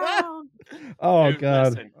the ground. Oh, dude,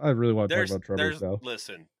 God. Listen, I really want to talk about Tremors though.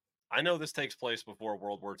 Listen, I know this takes place before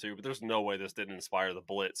World War II, but there's no way this didn't inspire the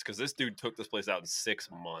Blitz because this dude took this place out in 6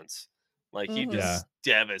 months. Like, he just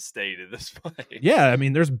devastated this place. Yeah, I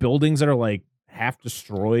mean, there's buildings that are like half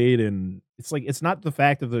destroyed, and it's like, it's not the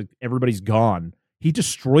fact that everybody's gone. He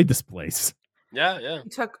destroyed this place. Yeah. He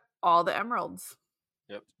took all the emeralds.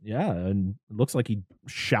 Yep. Yeah, and it looks like he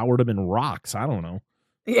showered them in rocks. I don't know.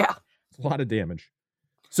 Yeah. It's a lot of damage.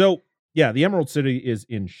 So, yeah, the Emerald City is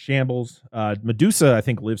in shambles. Medusa, I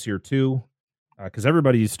think, lives here too, because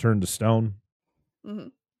everybody's turned to stone. Mm-hmm.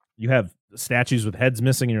 You have statues with heads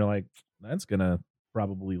missing, and you're like, that's going to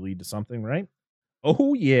probably lead to something, right?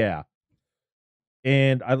 Oh, yeah.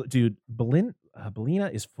 And,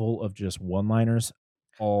 Belina is full of just one-liners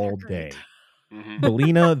all day. Mm-hmm.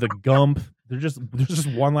 Belina, the Gump, there's just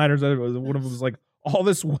one-liners. One of them was like, all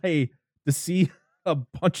this way to see a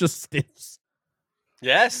bunch of stiffs.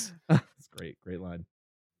 Yes. It's great line.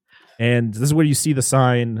 And this is where you see the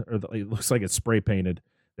sign, it looks like it's spray painted,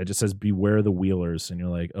 that just says "Beware the Wheelers," and you're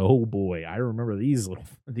like, "Oh boy, I remember these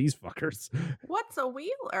fuckers." What's a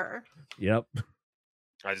wheeler? Yep.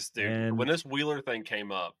 I just, dude, when this Wheeler thing came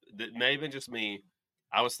up, it may have been just me.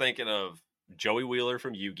 I was thinking of Joey Wheeler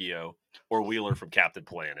from Yu-Gi-Oh! Or Wheeler from Captain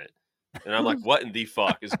Planet, and I'm like, what in the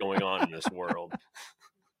fuck is going on in this world?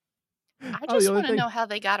 I just want to know how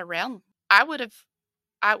they got around. I would have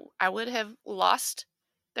lost.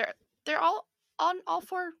 They're all on all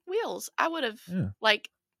 4 wheels. I would have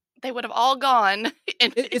they would have all gone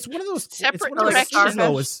in it's one of those separate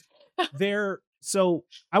directions. So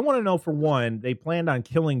I want to know, for one, they planned on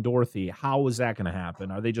killing Dorothy. How is that going to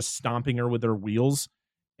happen? Are they just stomping her with their wheels?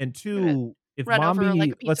 And 2, if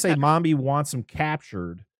Mombi, let's say Mombi wants them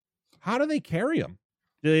captured, how do they carry them?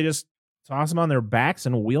 Do they just toss them on their backs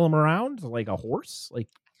and wheel them around like a horse? Like,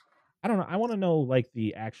 I don't know. I want to know like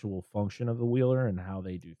the actual function of the wheeler and how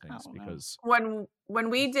they do things, because when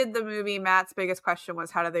we did the movie, Matt's biggest question was,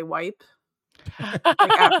 how do they wipe? Like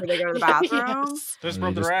after they go to the bathroom. Yes. Just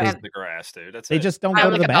rub their ass in the grass, dude. That's they it. just don't go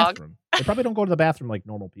to the bathroom. They probably don't go to the bathroom like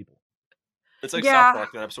normal people. It's like South Park,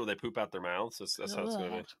 that episode where they poop out their mouths. That's how it's going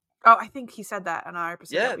to be. Oh, I think he said that in our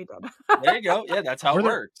episode that we did. There you go. Yeah, that's how it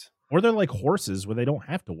works. Or they're like horses where they don't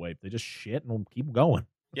have to wipe. They just shit and keep going.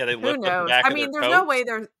 Yeah, they Who lift knows? the back I mean, there's no way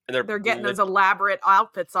they're getting those elaborate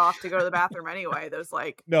outfits off to go to the bathroom anyway. Those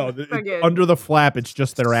like under the flap, it's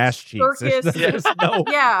just their ass cheeks. There's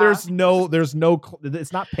no.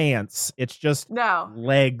 It's not pants. It's just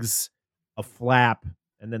legs, a flap,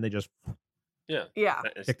 and then they just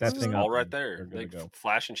pick that thing all up right there. They go.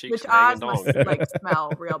 Flashing cheeks, which Oz must like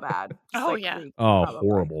smell real bad. Oh like, yeah.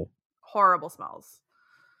 Oh, horrible smells.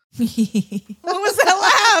 What was that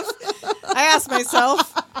laugh? I asked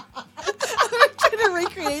myself. I'm trying to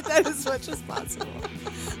recreate that as much as possible.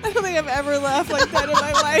 I don't think I've ever laughed like that in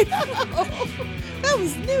my life. That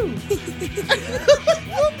was new.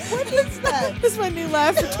 What is that? This is my new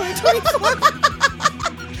laugh for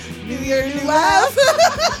 2024. New year, new laugh.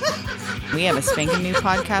 We have a spanking new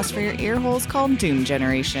podcast for your ear holes called Doom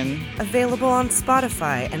Generation. Available on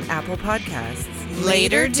Spotify and Apple Podcasts.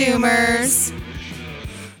 Later, Doomers.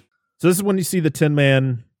 So this is when you see the Tin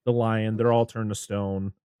Man, the Lion, they're all turned to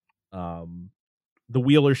stone. The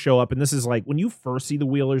Wheelers show up, and this is like, when you first see the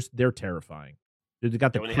Wheelers, they're terrifying. They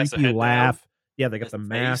got the creepy laugh. Down. Yeah, they got the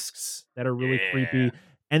masks that are really creepy.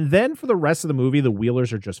 And then for the rest of the movie, the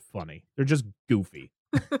Wheelers are just funny. They're just goofy.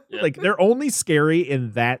 Like, they're only scary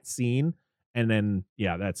in that scene, and then,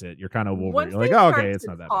 that's it. You're kind of over it. You're like, oh, okay, it's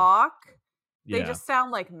not that bad. They just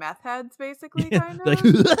sound like meth heads, basically, kind of. Like,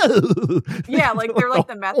 yeah, like they're like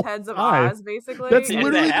the meth heads of Oz, basically. That's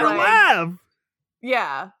literally their laugh.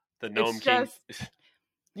 Yeah. The Gnome King.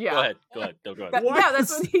 Yeah. Go ahead. No, go ahead. Yeah,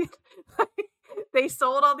 that's what they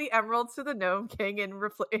sold all the emeralds to the Gnome King in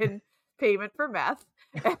payment for meth.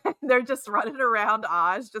 And they're just running around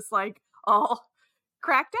Oz, just like all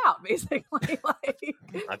cracked out, basically. Like,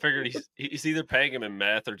 I figured he's either paying him in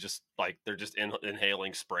meth or just like they're just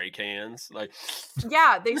inhaling spray cans. Like,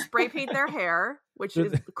 yeah, they spray paint their hair, which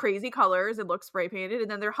is crazy colors. It looks spray painted, and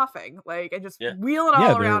then they're huffing like and just wheeling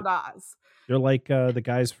all around Oz. They're like the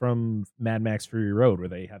guys from Mad Max Fury Road, where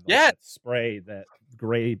they have that spray, that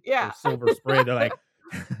gray or silver spray. They're like,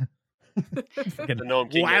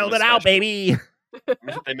 wild it out, baby.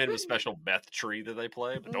 They made a special meth tree that they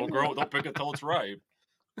play, but don't pick it till it's ripe.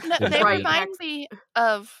 No, they remind me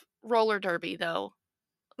of roller derby, though.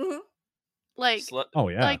 Mm-hmm. Like,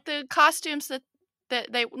 like the costumes that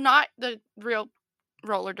they, not the real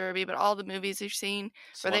roller derby, but all the movies you've seen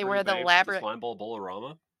where they wear the elaborate Slime Ball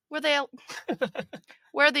Bolorama, where they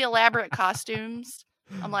wear the elaborate costumes.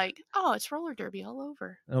 I'm like, oh, it's roller derby all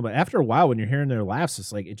over. No, but after a while, when you're hearing their laughs,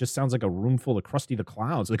 it's like it just sounds like a room full of Krusty the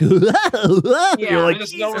Clowns. Like, you're like,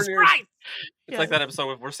 Jesus Christ! It's like that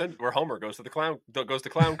episode where Homer goes to clown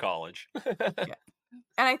college. And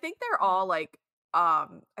I think they're all like,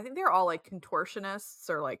 contortionists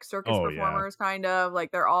or like circus performers, kind of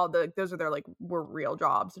like they're all those are their like were real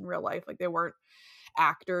jobs in real life. Like they weren't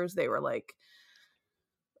actors; they were like.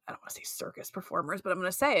 I don't want to say circus performers, but I'm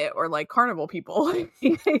going to say it, or like carnival people. I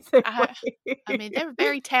mean, they're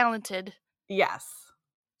very talented. Yes.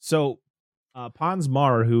 So, Pons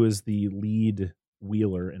Mar, who is the lead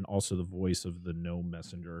wheeler and also the voice of the Gnome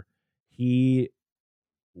Messenger, he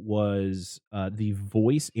was the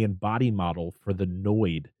voice and body model for the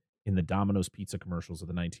Noid in the Domino's pizza commercials of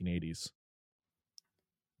the 1980s.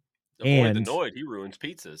 Avoid the Noid, he ruins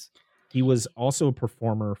pizzas. He was also a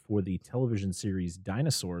performer for the television series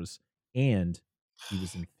Dinosaurs, and he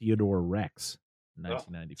was in Theodore Rex in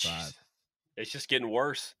 1995. It's just getting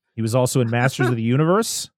worse. He was also in Masters of the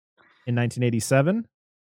Universe in 1987.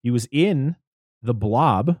 He was in The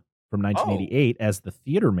Blob from 1988 as the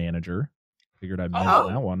theater manager. Figured I'd mention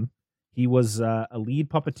that one. He was a lead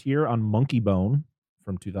puppeteer on Monkey Bone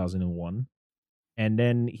from 2001. And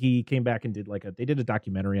then he came back and did they did a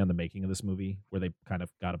documentary on the making of this movie where they kind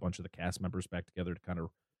of got a bunch of the cast members back together to kind of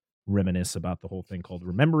reminisce about the whole thing called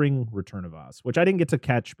Remembering Return of Oz, which I didn't get to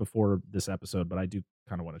catch before this episode, but I do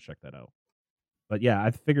kind of want to check that out. But yeah,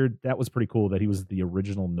 I figured that was pretty cool that he was the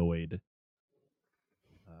original Noid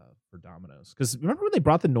for Domino's. Because remember when they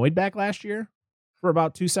brought the Noid back last year for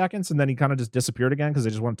about 2 seconds and then he kind of just disappeared again because they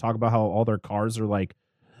just want to talk about how all their cars are like,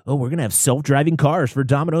 oh, we're going to have self-driving cars for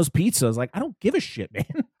Domino's Pizza. I was like, I don't give a shit,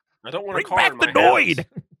 man. I don't want a car back in my the Noid.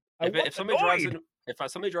 House.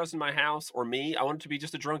 If somebody drives in my house or me, I want it to be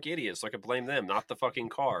just a drunk idiot so I can blame them, not the fucking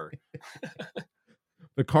car.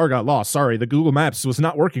 The car got lost. Sorry, the Google Maps was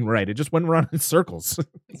not working right. It just went around in circles.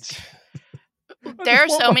 There are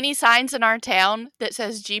so many signs in our town that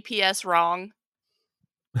says GPS wrong.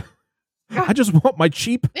 I just want my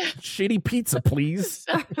cheap, shitty pizza, please.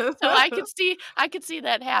 So I could see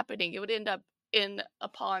that happening. It would end up in a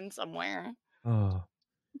pond somewhere. Oh.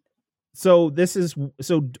 So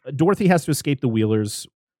Dorothy has to escape the Wheelers,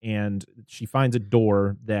 and she finds a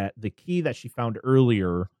door that the key that she found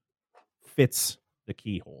earlier fits the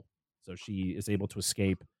keyhole. So she is able to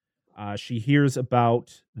escape. She hears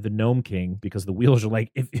about the Gnome King because the Wheelers are like,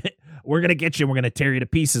 if we're going to get you, we're going to tear you to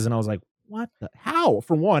pieces. And I was like, what the? How?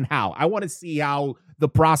 For one, how? I want to see how the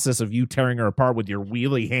process of you tearing her apart with your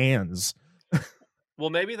wheelie hands. Well,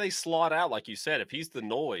 maybe they slot out, like you said. If he's the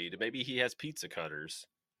Noid, maybe he has pizza cutters.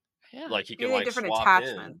 Yeah. Like he can like different swap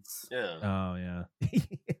attachments. In. Yeah. Oh yeah.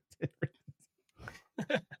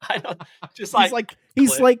 I don't. Just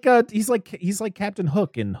he's like Captain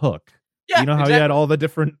Hook in Hook. Yeah. You know how he had all the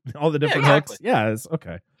different hooks. Yeah. It's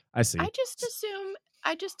okay. I see. I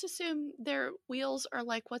just assume their wheels are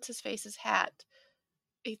like what's his face's hat.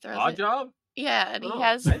 He throws Odd Job? Yeah, and he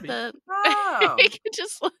has maybe. the he can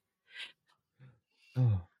just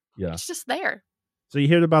yeah. It's just there. So you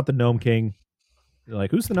hear about the Gnome King. You're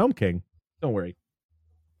like, who's the Gnome King? Don't worry.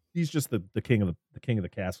 He's just the king of the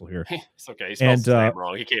castle here. It's okay. He spells his name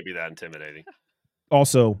wrong. He can't be that intimidating.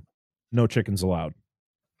 Also, no chickens allowed.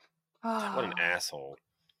 What an asshole.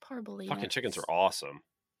 Poor Believe. Fucking chickens are awesome.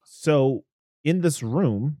 So in this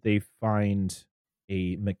room, they find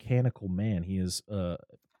a mechanical man. He is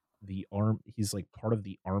he's like part of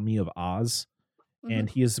the army of Oz. Mm-hmm. And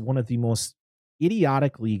he is one of the most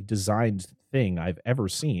idiotically designed thing I've ever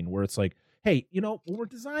seen, where it's like, hey, when we're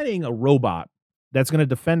designing a robot that's going to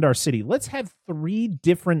defend our city, let's have 3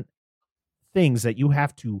 different things that you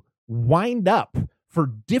have to wind up for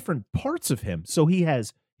different parts of him. So he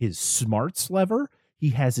has his smarts lever, he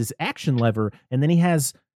has his action lever, and then he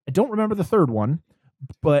has, I don't remember the third one,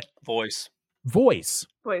 but voice. Why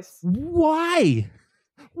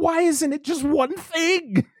isn't it just one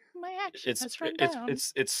thing? my action has run down.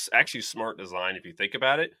 It's actually smart design if you think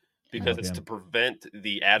about it, because it's to prevent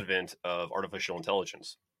the advent of artificial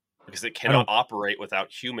intelligence, because it cannot operate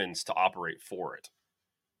without humans to operate for it.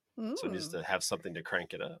 So it needs to have something to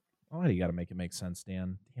crank it up. Why do you got to make it make sense,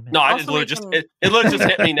 Dan? Damn it. No, it literally just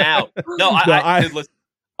hit me now. No, I listen.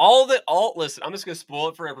 Listen, I'm just gonna spoil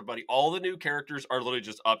it for everybody. All the new characters are literally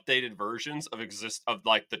just updated versions of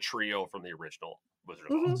like the trio from the original Wizard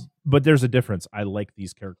of Oz. But there's a difference. I like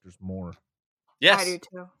these characters more. Yes,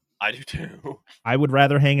 I do too. I would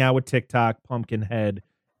rather hang out with TikTok, Pumpkinhead,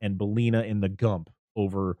 and Bellina in the Gump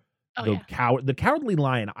over the Cowardly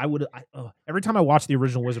Lion. Every time I watch the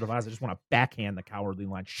original Wizard of Oz, I just want to backhand the Cowardly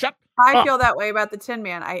Lion. Shut I up. feel that way about the Tin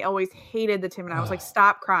Man. I always hated the Tin Man. I was like,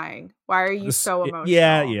 stop crying. Why are you so emotional?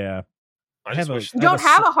 Yeah. You don't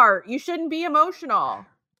have a heart. You shouldn't be emotional.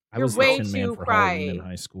 You're way too crying in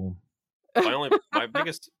high school. My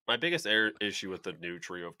biggest issue with the new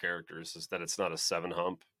trio of characters is that it's not a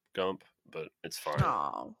 7-hump Gump, but it's fine.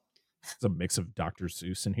 Oh. It's a mix of Dr.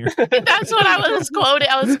 Seuss in here. That's what I was quoting.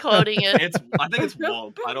 I was quoting it. I think it's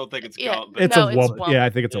Wump. I don't think it's Gump. It's a Wump. Yeah, I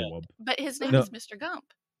think it's a Wump. But his name is Mr. Gump.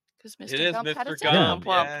 Because Mr. Gump had a 7-hump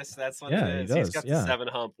Wump. Yes, that's what it is. He's got the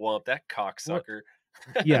 7-hump Wump. That cocksucker.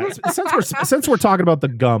 Yeah, since we're talking about the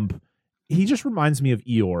Gump, he just reminds me of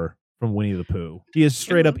Eeyore from Winnie the Pooh. He is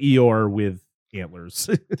straight up Eeyore with antlers.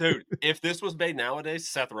 Dude, if this was made nowadays,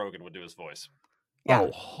 Seth Rogen would do his voice. Yeah.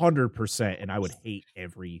 Oh, 100%. And I would hate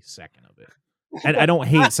every second of it. And I don't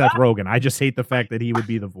hate Seth Rogen. I just hate the fact that he would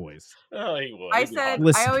be the voice. Oh, he would. I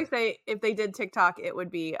always say if they did TikTok, it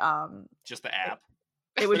would be just the app.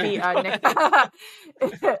 It would be Nick.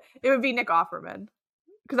 It would be Nick Offerman.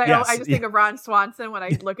 Because I just think of Ron Swanson when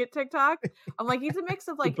I look at TikTok. I'm like, he's a mix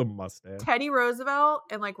of like the mustache. Teddy Roosevelt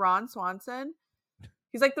and like Ron Swanson.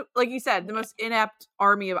 He's like like you said, the most inept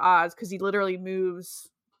Army of Oz, because he literally moves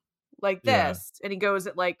like this, and he goes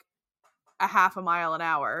at like a half a mile an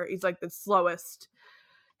hour. He's like the slowest,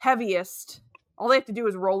 heaviest. All they have to do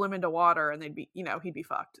is roll him into water, and he'd be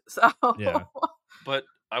fucked. So yeah. But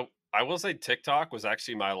I will say TikTok was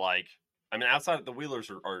actually my outside of the Wheelers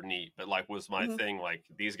are neat, but was my thing. Like,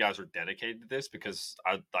 these guys are dedicated to this because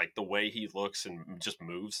I like the way he looks and just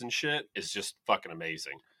moves and shit is just fucking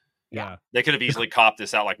amazing. Yeah. They could have easily copped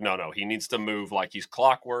this out. Like, no, he needs to move like he's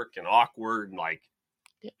clockwork and awkward and like.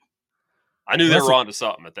 Yeah. I knew they were onto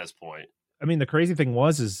something at this point. I mean, the crazy thing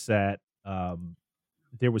is that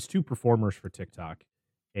there was 2 performers for TikTok,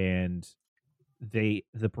 and the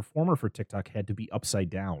performer for TikTok had to be upside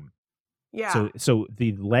down. Yeah. So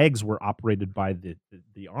the legs were operated by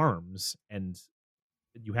the arms, and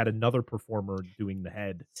you had another performer doing the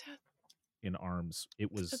head in arms.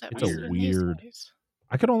 It's a weird.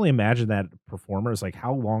 I could only imagine that performers, like,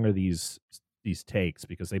 how long are these takes,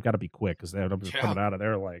 because they've got to be quick, because they're just coming out of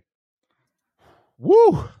there like,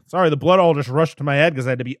 woo! Sorry, the blood all just rushed to my head because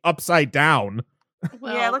I had to be upside down.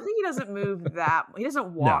 Well, yeah, it looks like he doesn't move that. He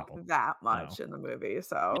doesn't walk that much in the movie.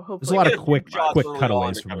 So hopefully, there's a lot of quick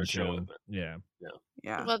cutaways from the show. Yeah.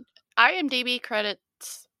 Well, IMDb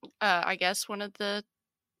credits, I guess, one of the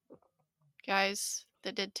guys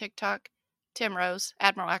that did TikTok, Tim Rose,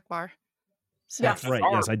 Admiral Akbar. So, that's right.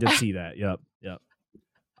 Yes, I did see that. Yep.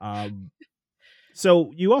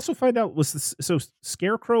 So you also find out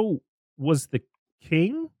Scarecrow was the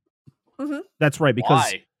king. Mm-hmm. That's right,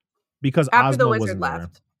 because after Ozma the wizard wasn't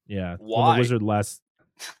left. There. Yeah. Why? When the wizard left.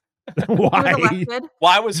 Why?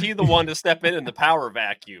 Why was he the one to step in the power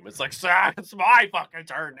vacuum? It's like, it's my fucking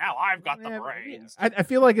turn now. I've got the brains. I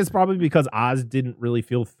feel like it's probably because Oz didn't really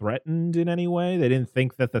feel threatened in any way. They didn't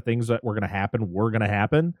think that the things that were going to happen were going to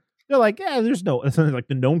happen. They're like, there's no. It's like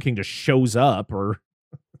the Gnome King just shows up, or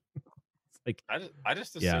like I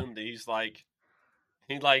just assumed he's like,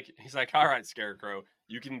 all right, Scarecrow,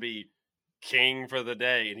 you can be king for the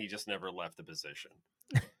day, and he just never left the position.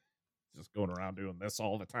 Just going around doing this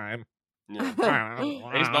all the time. Yeah.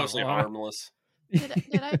 He's mostly harmless.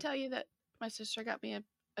 Did I tell you that my sister got me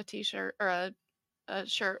a t-shirt or a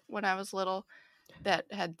shirt when I was little that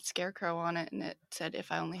had Scarecrow on it, and it said, "If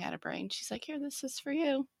I only had a brain." She's like, "Here, this is for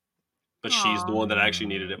you." But she's the one that actually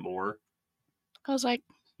needed it more. I was like,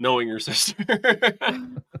 knowing your sister.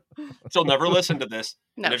 She'll never listen to this.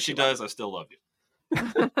 No, and if she does, I still love you.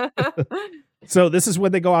 So this is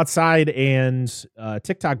when they go outside, and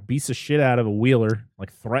TikTok beats the shit out of a Wheeler,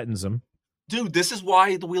 like threatens him. Dude, this is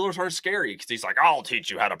why the Wheelers aren't scary, because he's like, I'll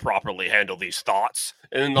teach you how to properly handle these thoughts.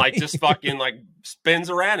 And then like just fucking like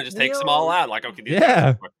spins around and just takes them all out. Like, okay, these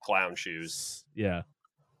are clown shoes. Yeah.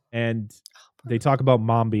 And they talk about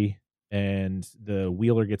Mombi, and the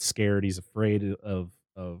Wheeler gets scared. He's afraid of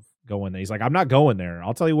going there. He's like, I'm not going there.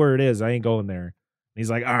 I'll tell you where it is. I ain't going there. he's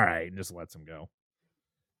like, all right, and just lets him go.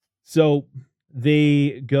 So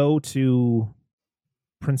they go to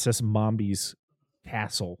Princess Mombi's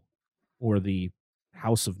castle, or the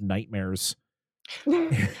House of Nightmares.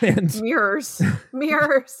 And mirrors.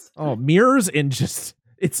 Oh, mirrors and just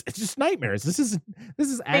it's just nightmares. This is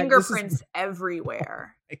fingerprints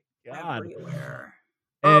everywhere. Oh my God. Everywhere.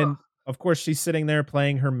 And of course, she's sitting there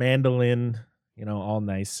playing her mandolin, all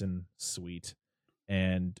nice and sweet.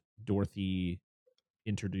 And Dorothy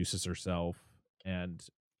introduces herself, and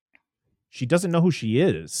she doesn't know who she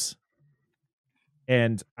is.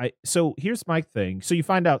 And so here's my thing. So you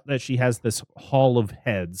find out that she has this hall of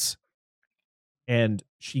heads, and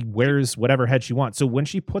she wears whatever head she wants. So when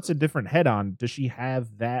she puts a different head on, does she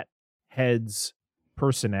have that head's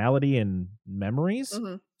personality and memories?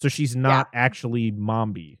 Mm-hmm. So she's not actually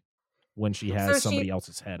Mombi when she has somebody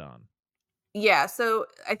else's head on. Yeah, so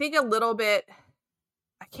I think a little bit,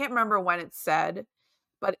 I can't remember when it's said,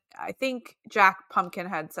 but I think Jack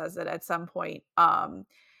Pumpkinhead says it at some point. He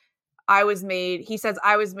says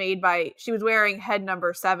I was made by, she was wearing head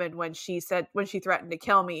number 7 when she threatened to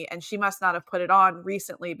kill me, and she must not have put it on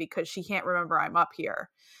recently because she can't remember I'm up here.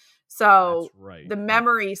 So the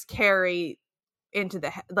memories carry into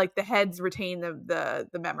the heads retain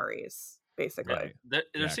the memories, basically. Right.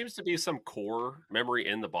 There seems to be some core memory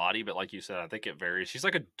in the body, but like you said, I think it varies. She's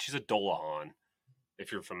a Dolahan,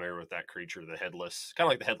 if you're familiar with that creature, the headless, kind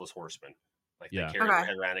of like the headless horseman. Like they carry their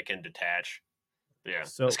head around, it can detach. Yeah,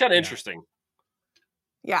 so it's kind of interesting.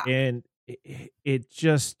 Yeah, and it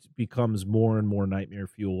just becomes more and more nightmare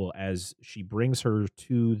fuel as she brings her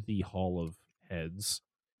to the Hall of Heads,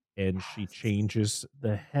 and she changes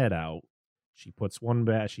the head out. She puts one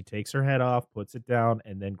back, she takes her head off, puts it down,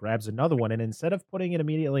 and then grabs another one. And instead of putting it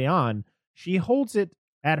immediately on, she holds it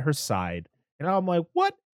at her side. And I'm like,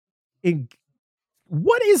 what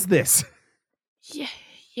is this? Yeah.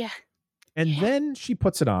 And then she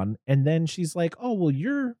puts it on, and then she's like, oh, well,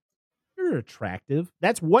 you're attractive.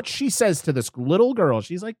 That's what she says to this little girl.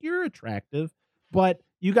 She's like, you're attractive, but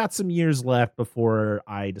you got some years left before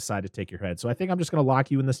I decide to take your head. So I think I'm just going to lock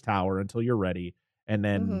you in this tower until you're ready, and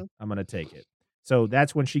then I'm going to take it. So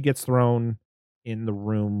that's when she gets thrown in the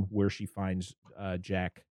room where she finds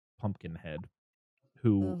Jack Pumpkinhead,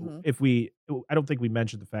 who, I don't think we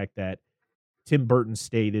mentioned the fact that Tim Burton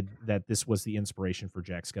stated that this was the inspiration for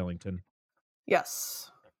Jack Skellington.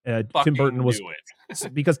 Yes. Tim Burton was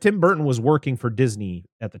because Tim Burton was working for Disney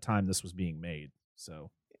at the time this was being made.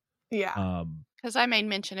 So yeah, because I made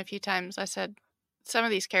mention a few times. I said some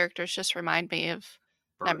of these characters just remind me of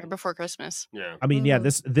Nightmare Before Christmas. Yeah, I mean,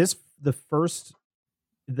 the first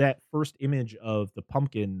image of the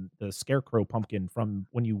pumpkin, the scarecrow pumpkin from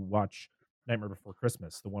when you watch Nightmare Before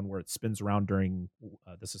Christmas, the one where it spins around during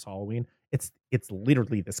This Is Halloween. It's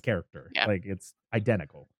literally this character. Yeah. Like it's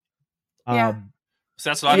identical. Yeah.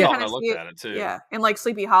 So that's what I thought when I looked at it too. Yeah. And like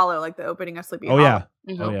Sleepy Hollow, like the opening of Sleepy Oh Hollow. yeah.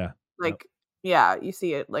 Mm-hmm. Oh yeah. Like, yeah, you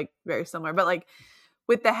see it like very similar. But like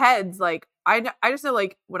with the heads, like I just know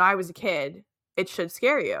like when I was a kid, it should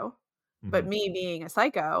scare you. But me being a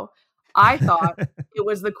psycho, I thought it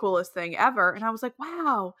was the coolest thing ever. And I was like,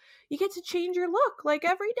 wow, you get to change your look like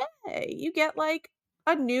every day. You get like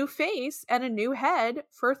a new face and a new head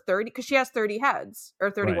for 30, because she has 30 heads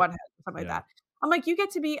or 31 heads, something like that. I'm like, you get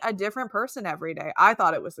to be a different person every day. I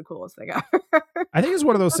thought it was the coolest thing ever. I think it's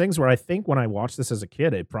one of those things where I think when I watched this as a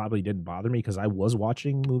kid, it probably didn't bother me because I was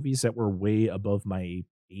watching movies that were way above my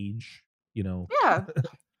age, Yeah.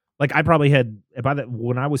 Like I probably had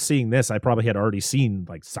when I was seeing this, I probably had already seen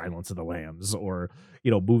like Silence of the Lambs or,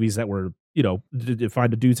 movies that were, to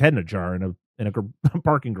find a dude's head in a jar in a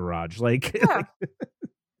parking garage. Like, yeah.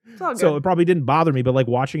 It's all good. So it probably didn't bother me, but like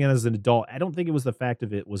watching it as an adult, I don't think it was the fact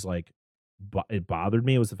of it was like, it bothered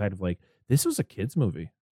me. It was the fact of like, this was a kid's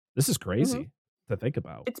movie. This is crazy to think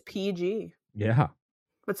about. It's PG. Yeah.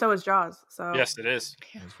 But so is Jaws. So yes, it is.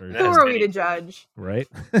 Who are we to judge? Right.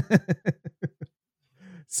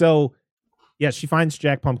 So, yeah, she finds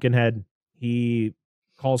Jack Pumpkinhead. He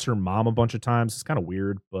calls her mom a bunch of times. It's kind of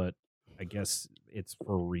weird, but I guess it's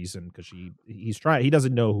for a reason because he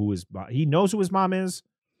doesn't know who he knows who his mom is.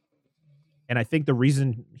 And I think the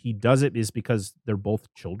reason he does it is because they're both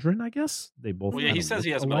children, I guess. They both. Well, yeah, he says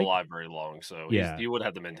he hasn't been alive very long, so he would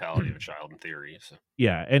have the mentality of a child in theory. So.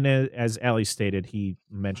 Yeah, and as Allie stated, he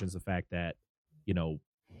mentions the fact that,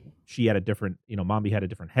 she had a different, Mombi had a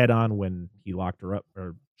different head on when he locked her up,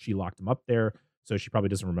 or she locked him up there. So she probably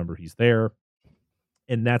doesn't remember he's there.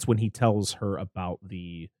 And that's when he tells her about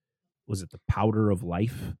was it the Powder of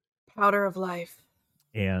Life? Powder of Life.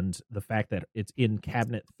 And the fact that it's in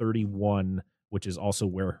Cabinet 31, which is also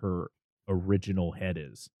where her original head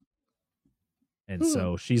is. And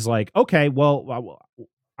so she's like, okay, well,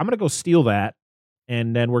 I'm going to go steal that.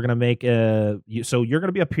 And then we're going to make so you're going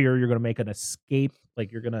to be up here. You're going to make an escape.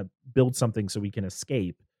 Like you're going to build something so we can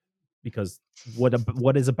escape, because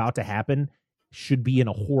what is about to happen should be in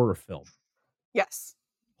a horror film. Yes.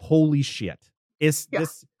 Holy shit. This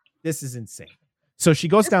is insane. So she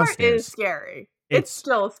goes downstairs. It is scary. It's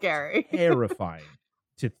still scary. Terrifying.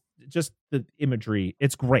 To just the imagery.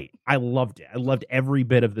 It's great. I loved it. I loved every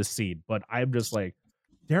bit of this scene, but I'm just like,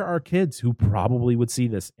 there are kids who probably would see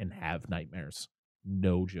this and have nightmares.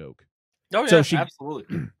 No joke. Oh yeah,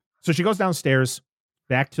 absolutely. So she goes downstairs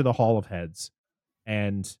back to the Hall of Heads,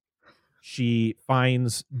 and she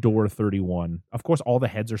finds door 31. Of course, all the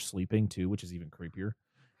heads are sleeping too, which is even creepier.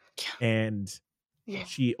 And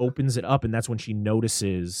she opens it up, and that's when she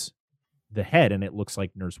notices the head, and it looks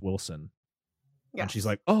like Nurse Wilson. Yes. And she's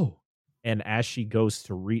like, oh. And as she goes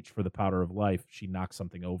to reach for the powder of life, she knocks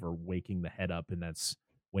something over, waking the head up, and that's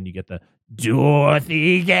when you get the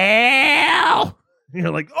Dorothy Gale. And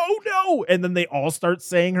you're like, oh no. And then they all start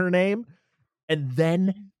saying her name. And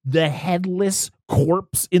then the headless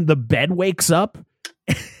corpse in the bed wakes up.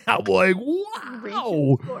 I'm like,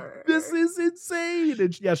 wow, this is insane.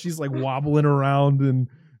 And she's like wobbling around, and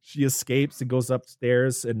she escapes and goes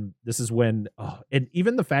upstairs. And this is when, and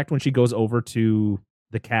even the fact when she goes over to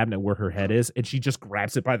the cabinet where her head is, and she just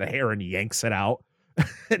grabs it by the hair and yanks it out.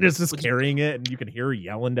 And it's just carrying it, and you can hear her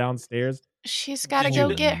yelling downstairs. She's got to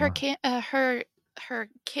go get her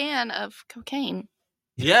can of cocaine.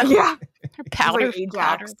 Yeah. Her powder of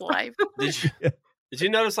life. Did you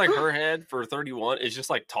notice like her head for 31 is just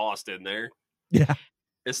like tossed in there? Yeah.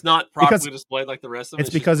 It's not properly displayed like the rest of it.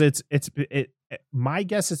 It's because it's my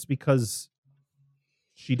guess it's because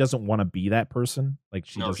she doesn't want to be that person. Like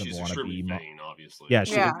she doesn't want to be vain, obviously.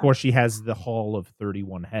 Yeah, of course she has the Hall of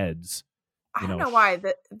 31 Heads. I don't know why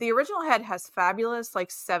the original head has fabulous like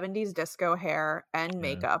 70s disco hair and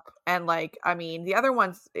makeup, and like I mean the other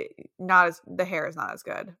ones the hair is not as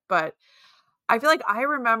good, but I feel like I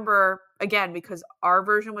remember, again, because our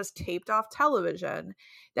version was taped off television,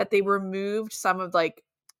 that they removed some of like,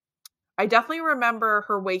 I definitely remember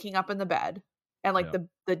her waking up in the bed and like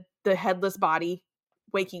the headless body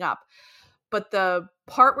waking up, but the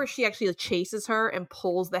part where she actually chases her and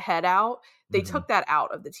pulls the head out, they took that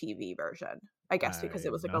out of the TV version, I guess, because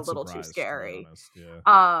it was like a little too scary.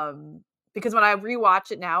 Because when I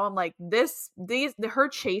rewatch it now, I'm like, her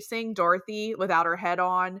chasing Dorothy without her head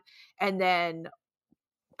on and then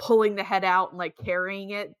pulling the head out and like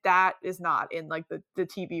carrying it, that is not in like the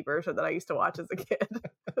TV version that I used to watch as a kid.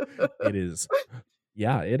 It is.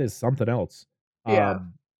 Yeah, it is something else. Yeah.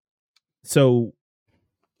 So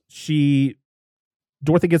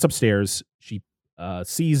Dorothy gets upstairs. She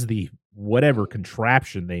sees the whatever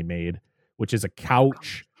contraption they made, which is a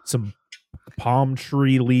couch, some palm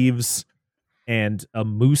tree leaves, and a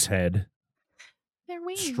moose head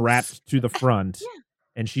strapped to the front.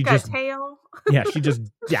 And she got a tail. She just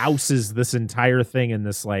douses this entire thing in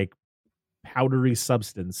this like powdery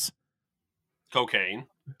substance. Cocaine.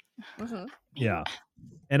 Mm-hmm. Yeah.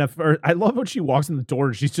 And I love when she walks in the door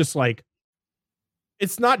and she's just like,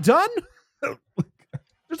 it's not done?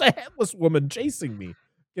 There's a headless woman chasing me.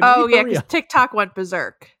 Because TikTok went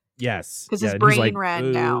berserk. Yes. Because his brain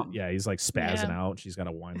ran down. Yeah, he's like spazzing out. She's got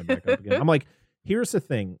to wind him back up again. I'm like, here's the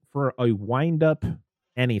thing. For a wind up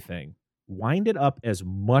anything, wind it up as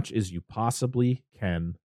much as you possibly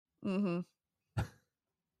can. Mm-hmm.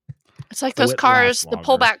 It's like those cars, the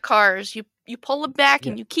pullback cars. You pull them back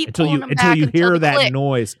and you keep pulling them back until you hear that click.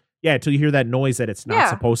 noise. Yeah, until you hear that noise that it's not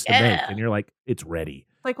supposed to make, and you're like, it's ready.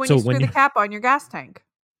 Like when you screw the cap on your gas tank.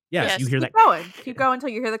 Yes, you hear that. Keep going until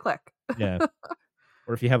you hear the click. Yeah.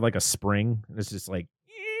 Or if you have like a spring, it's just like,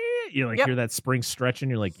 you like hear that spring stretching.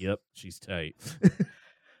 You're like, yep, she's tight.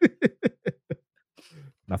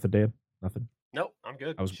 Nothing, Dan? Nothing? Nope, I'm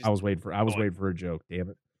good. I was waiting for a joke. Damn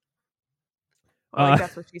it. Well,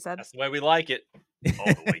 that's what she said. That's the way we like it. All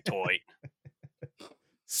the way toy.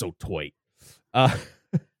 So toy.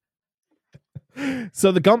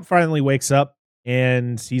 So the Gump finally wakes up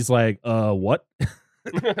and he's like, what?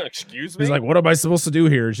 Excuse me? He's like, what am I supposed to do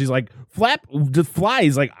here? And she's like, fly.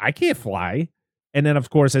 He's like, I can't fly. And then, of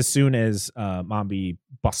course, as soon as Mombi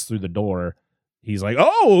busts through the door, he's like,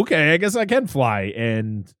 oh, okay, I guess I can fly.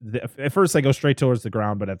 And at first they go straight towards the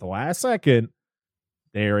ground, but at the last second,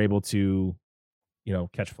 they are able to,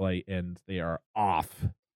 catch flight, and they are off.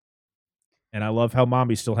 And I love how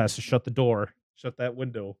Mombi still has to shut the door, shut that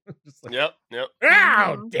window. Just like, yep.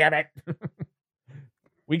 Oh, damn it.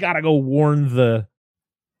 We got to go warn the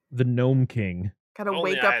Gnome King. Gotta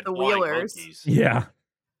wake up the Wheelers. Yeah.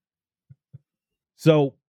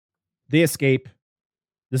 So they escape.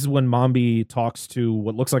 this is when Mombi talks to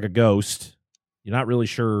what looks like a ghost. You're not really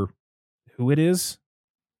sure who it is,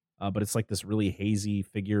 but it's like this really hazy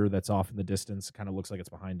figure that's off in the distance. It kind of looks like it's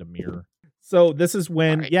behind a mirror. So this is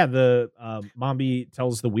when, the Mombi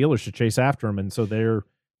tells the Wheelers to chase after him, and so they're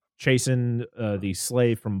chasing the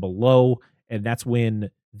slave from below, and that's when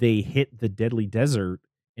they hit the deadly desert,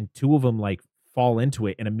 and two of them like fall into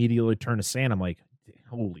it and immediately turn to sand. I'm like,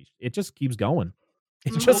 holy! It just keeps going.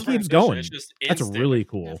 It just keeps going. It's just that's instant. really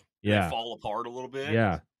cool. They fall apart a little bit.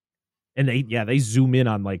 Yeah. And they zoom in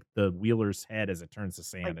on like the Wheeler's head as it turns to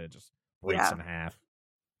sand, and it just breaks in half.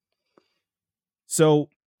 So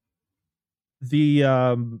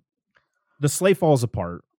the sleigh falls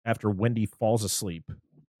apart after Wendy falls asleep.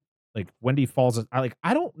 Like Wendy falls.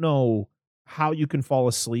 I don't know how you can fall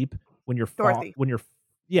asleep when you're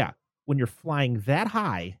when you're flying that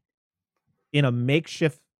high in a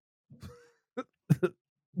makeshift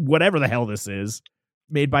whatever the hell this is,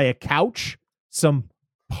 made by a couch, some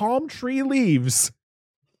palm tree leaves,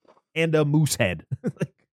 and a moose head.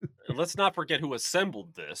 And let's not forget who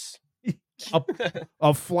assembled this.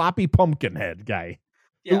 a floppy pumpkin head guy.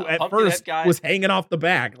 Yeah, who at first was hanging off the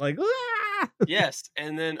back. Like, ah! Yes,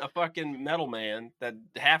 and then a fucking metal man that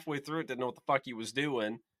halfway through it didn't know what the fuck he was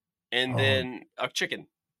doing. And then a chicken.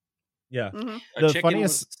 Yeah. Mm-hmm. The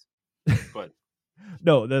funniest... But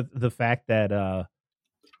no, the fact that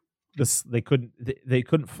they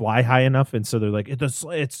couldn't fly high enough, and so they're like,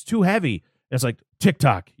 it's too heavy. And it's like,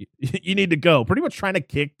 TikTok, you need to go. Pretty much trying to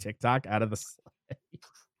kick TikTok out of the sleigh.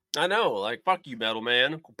 I know, like, fuck you, metal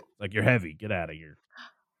man. Like, you're heavy. Get out of here.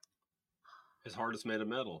 His heart is made of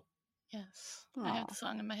metal. Yes. Aww. I have the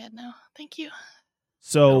song in my head now. Thank you.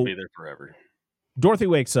 So I'll be there forever. Dorothy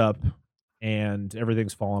wakes up and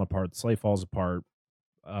everything's falling apart. The sleigh falls apart.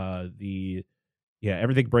 Everything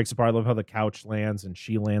breaks apart. I love how the couch lands and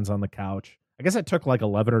she lands on the couch. I guess it took like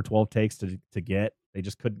 11 or 12 takes to get. They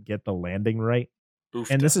just couldn't get the landing right.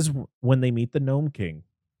 Oofta. And this is when they meet the Gnome King.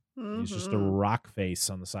 Mm-hmm. He's just a rock face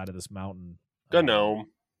on the side of this mountain. The gnome.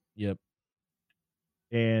 Yep.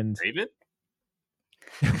 And David?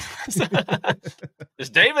 Is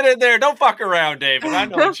David in there? Don't fuck around, David. I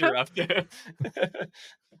know what you're up to.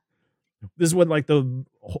 This is when like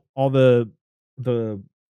all the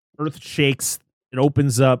earth shakes. It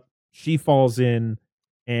opens up. She falls in,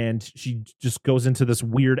 and she just goes into this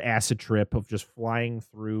weird acid trip of just flying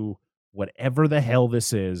through whatever the hell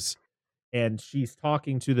this is. And she's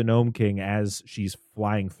talking to the Gnome King as she's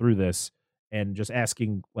flying through this, and just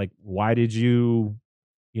asking like, "Why did you,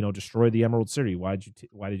 destroy the Emerald City? Why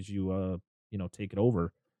did you take it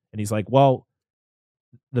over?" And he's like, "Well,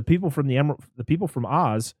 the people from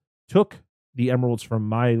Oz took the emeralds from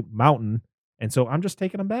my mountain, and so I'm just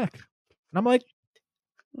taking them back." And I'm like,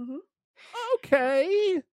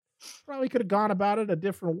 okay, probably could have gone about it a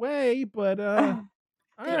different way, but all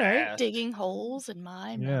right. Digging holes in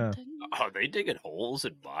my mountain. Are they digging holes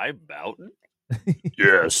in my mountain?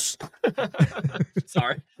 Yes.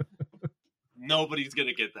 Sorry. Nobody's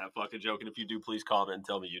gonna get that fucking joke, and if you do, please comment and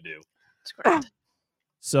tell me you do. That's correct.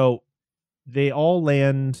 So they all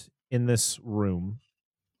land in this room,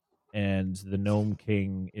 and the Gnome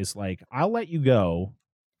King is like, "I'll let you go.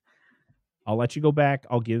 I'll let you go back.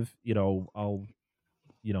 I'll give, I'll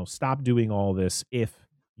stop doing all this if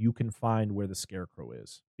you can find where the Scarecrow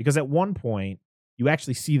is." Because at one point, you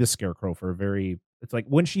actually see the Scarecrow for it's like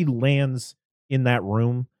when she lands in that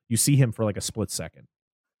room, you see him for like a split second,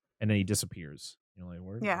 and then he disappears. Like,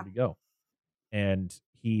 where'd he go? And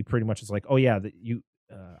he pretty much is like, "Oh yeah,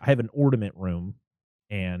 I have an ornament room,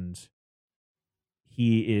 and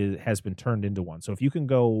he has been turned into one. So if you can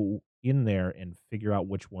go in there and figure out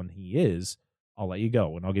which one he is, I'll let you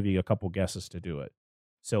go, and I'll give you a couple guesses to do it."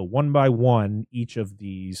 So one by one, each of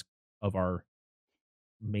these of our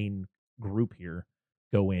main group here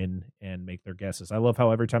go in and make their guesses. I love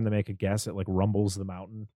how every time they make a guess, it like rumbles the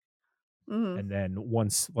mountain. Mm-hmm. And then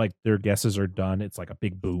once like their guesses are done, it's like a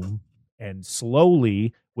big boom. And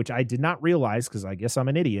slowly, which I did not realize because I guess I'm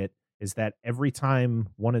an idiot, is that every time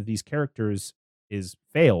one of these characters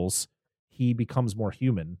fails, he becomes more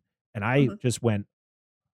human. And I just went,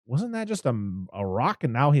 wasn't that just a rock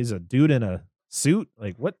and now he's a dude in a suit?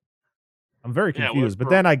 Like, what? I'm very confused. But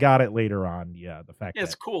then I got it later on. Yeah, the fact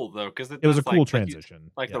it's cool, though, because it was a cool transition.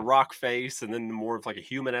 Like the rock face, and then more of like a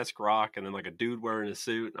human-esque rock, and then like a dude wearing a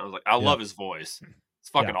suit. And I was like, I love his voice. It's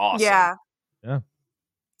fucking awesome. Yeah.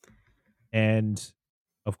 And,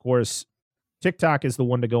 of course, TikTok is the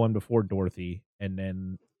one to go in before Dorothy, and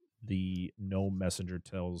then the gnome messenger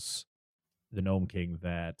tells the Gnome King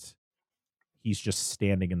that he's just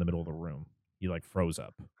standing in the middle of the room. He like froze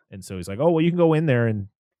up. And so he's like, "Oh, well, you can go in there and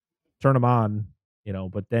turn him on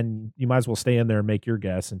but then you might as well stay in there and make your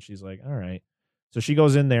guess. And she's like, all right. So she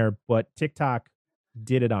goes in there, but TikTok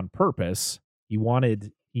did it on purpose. He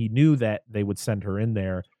knew that they would send her in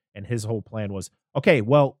there. And his whole plan was, okay,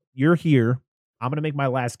 well, you're here. I'm going to make my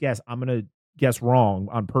last guess. I'm going to guess wrong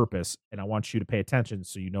on purpose. And I want you to pay attention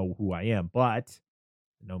so you know who I am. But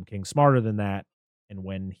the Gnome King's smarter than that. And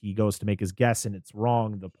when he goes to make his guess and it's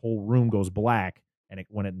wrong, the whole room goes black. And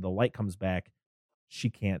when the light comes back, she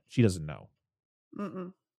doesn't know.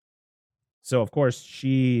 Mm-mm. So, of course,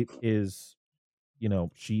 she is,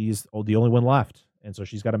 she's the only one left. And so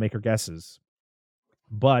she's got to make her guesses.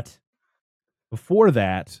 But before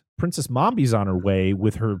that, Princess Mombi's on her way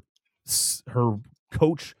with her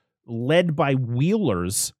coach led by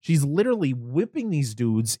wheelers. She's literally whipping these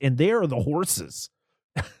dudes, and they are the horses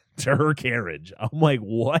to her carriage. I'm like,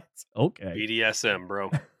 what? Okay. BDSM,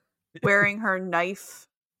 bro. Wearing her knife.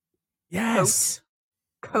 Yes.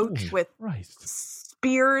 Coach with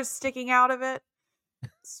spears sticking out of it.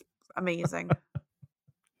 It's amazing.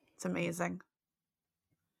 It's amazing.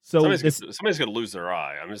 So somebody's gonna lose their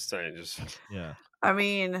eye. I'm just saying, yeah. I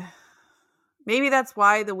mean, maybe that's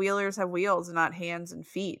why the wheelers have wheels and not hands and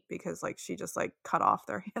feet, because she just cut off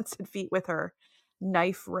their hands and feet with her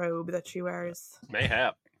knife robe that she wears.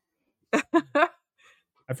 Mayhap.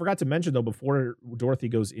 I forgot to mention though, before Dorothy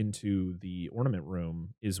goes into the ornament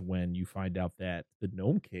room, is when you find out that the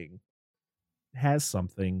Gnome King has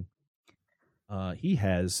something. He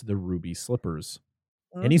has the ruby slippers,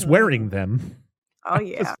 and he's wearing them. Oh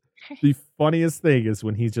yeah. The funniest thing is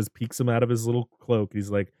when he just peeks them out of his little cloak.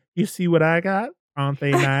 He's like, "You see what I got? Aren't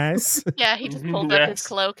they nice?" Yeah, he just pulls up his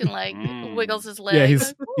cloak and wiggles his leg. Yeah,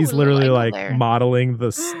 he's literally modeling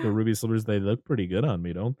the ruby slippers. They look pretty good on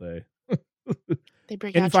me, don't they? They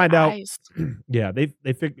break and out find your out. eyes. Yeah, they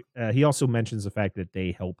he also mentions the fact that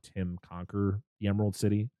they helped him conquer the Emerald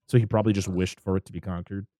City, so he probably just wished for it to be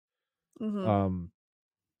conquered. Mm-hmm.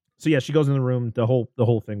 So yeah, she goes in the room, the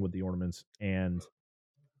whole thing with the ornaments, and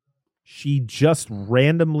she just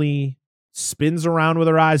randomly spins around with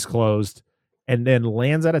her eyes closed, and then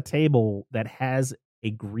lands at a table that has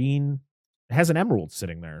an emerald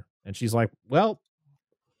sitting there, and she's like, "Well,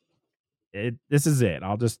 this is it.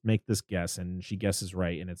 I'll just make this guess," and she guesses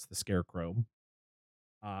right, and it's the Scarecrow.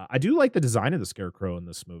 I do like the design of the Scarecrow in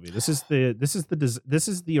this movie. This is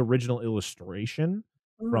the original illustration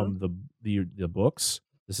from the books.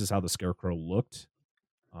 This is how the Scarecrow looked.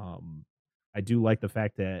 I do like the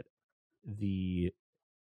fact that it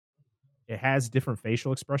has different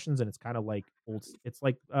facial expressions, and it's kind of like it's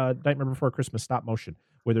like Nightmare Before Christmas stop motion,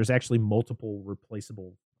 where there's actually multiple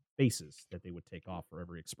replaceable faces that they would take off for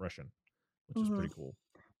every expression, which is pretty cool.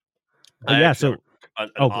 I yeah, so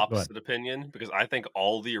an opposite opinion, because I think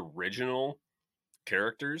all the original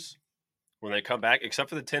characters, when they come back, except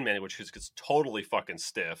for the Tin Man, which gets totally fucking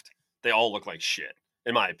stiffed, they all look like shit.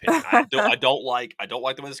 In my opinion, I don't like the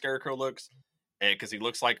way the Scarecrow looks, and because he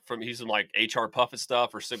looks like he's in like HR Puffet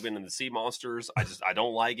stuff or Sigmund and the Sea Monsters. I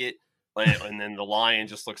don't like it. And then the lion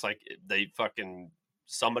just looks like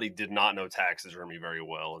somebody did not know taxidermy very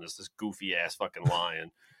well, and it's this goofy ass fucking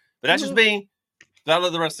lion. But that's just me. None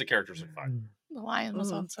of the rest of the characters are fine. The lion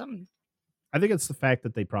was on something. I think it's the fact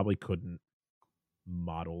that they probably couldn't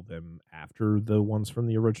model them after the ones from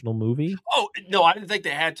the original movie. Oh no, I didn't think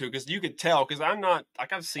they had to, because you could tell, because I'm not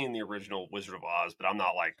like, I've seen the original Wizard of Oz, but I'm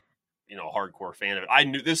not like a hardcore fan of it. I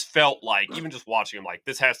knew this felt like, even just watching them, like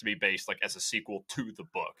this has to be based like as a sequel to the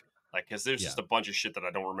book, like because there's just a bunch of shit that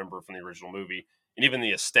I don't remember from the original movie, and even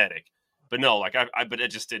the aesthetic. But no, like but I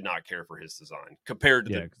just did not care for his design compared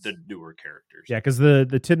to the newer characters. Yeah, because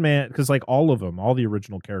the Tin Man, because like all of them, all the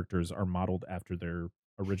original characters are modeled after their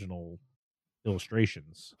original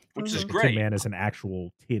illustrations, which is the great. Tin Man is an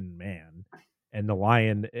actual Tin Man, and the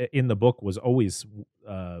lion in the book was always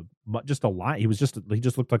just a lion. He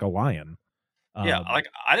just looked like a lion. Yeah, like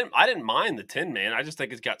I didn't mind the Tin Man. I just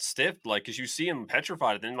think it's got stiffed, like because you see him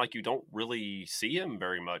petrified, and then like you don't really see him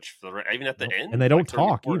very much even at the end. And they don't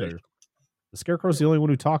talk either. The Scarecrow's the only one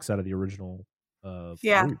who talks out of the original.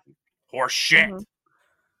 Group. Horse shit.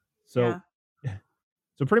 So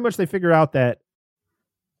pretty much they figure out that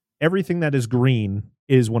everything that is green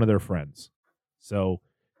is one of their friends. So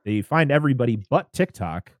they find everybody but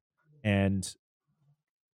TikTok, and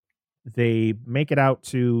they make it out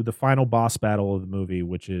to the final boss battle of the movie,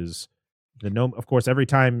 which is the gnome. Of course, every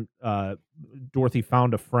time Dorothy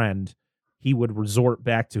found a friend, he would resort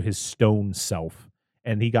back to his stone self,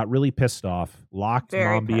 and he got really pissed off, locked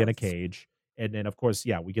Mombi in a cage. And then, of course,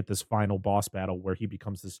 we get this final boss battle where he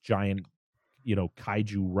becomes this giant,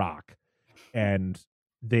 kaiju rock. And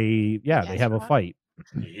they have a fight.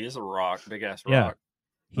 He is a rock, big ass rock.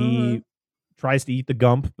 He tries to eat the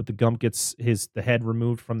gump, but the gump gets the head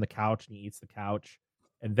removed from the couch, and he eats the couch.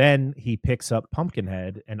 And then he picks up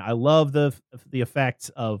Pumpkinhead, and I love the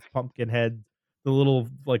effect of Pumpkinhead, the little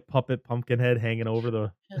like puppet Pumpkinhead hanging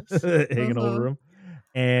over over him.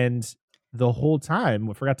 And the whole time,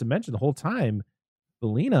 I forgot to mention, the whole time,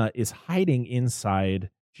 Belina is hiding inside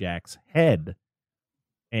Jack's head.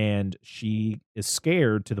 And she is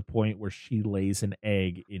scared to the point where she lays an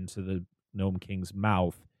egg into the Gnome King's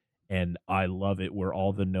mouth. And I love it where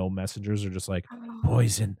all the gnome messengers are just like,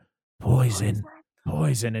 poison, poison,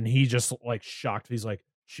 poison. And he just like shocked. He's like,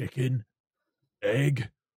 chicken, egg,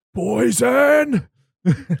 poison.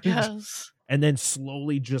 Yes. And then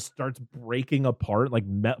slowly just starts breaking apart, like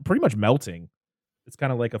pretty much melting. It's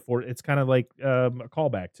kind of like a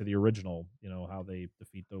callback to the original, how they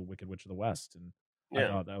defeat the Wicked Witch of the West. And I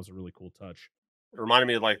thought that was a really cool touch. It reminded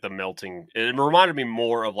me of like the melting. It reminded me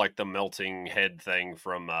more of like the melting head thing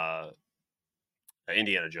from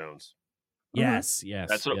Indiana Jones. Yes, yes.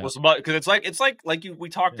 That's what it was about, because it's like we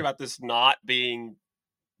talked about this not being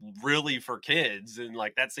really for kids, and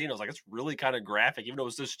like that scene, I was like, it's really kind of graphic, even though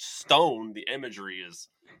it's just stone. The imagery is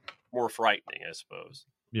more frightening, I suppose.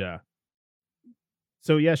 Yeah.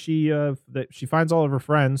 So yeah, she finds all of her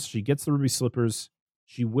friends. She gets the ruby slippers.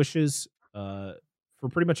 She wishes for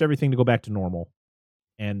pretty much everything to go back to normal.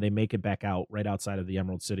 And they make it back out right outside of the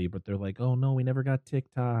Emerald City, but they're like, oh no, we never got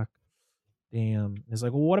TikTok. Damn. And it's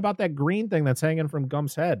like, well, what about that green thing that's hanging from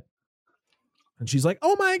Gump's head? And she's like,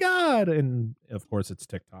 oh my God. And of course it's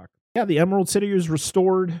TikTok. Yeah, the Emerald City is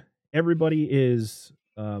restored. Everybody is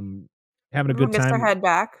having a good time. Gets their head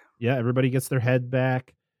back. Yeah, everybody gets their head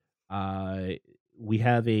back. We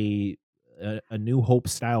have a New Hope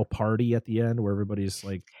style party at the end where everybody's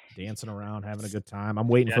like dancing around, having a good time. I'm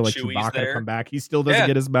waiting for like Chewie's Chewbacca there. to come back. He still doesn't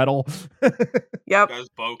get his medal. Yep.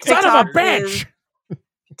 Son of a bitch!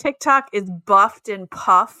 TikTok is buffed and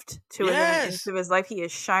puffed to an inch of his life. He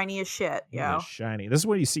is shiny as shit. Yeah, shiny. This is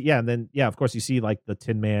what you see. Yeah, and then of course you see like the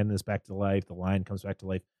Tin Man is back to life. The lion comes back to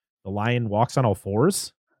life. The lion walks on all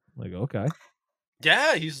fours. I'm like, okay.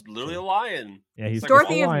 Yeah, he's literally a lion. Yeah, he's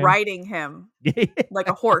Dorothy is riding him like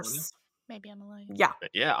a horse. Maybe I'm a lion. Yeah.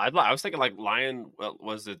 Yeah, I was thinking like lion.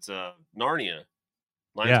 Was it Narnia?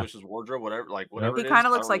 Lion's Wish's Wardrobe, whatever. Like whatever. He kind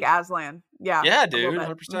of looks like Aslan. Yeah. Yeah, dude,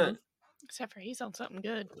 100%. Except for he's on something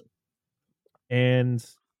good. And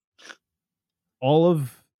all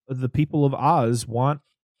of the people of Oz want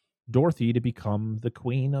Dorothy to become the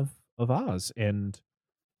queen of Oz, and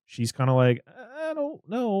she's kind of like, I don't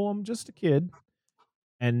know, I'm just a kid.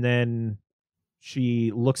 And then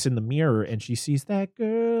she looks in the mirror and she sees that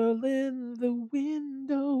girl in the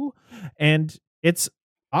window, and it's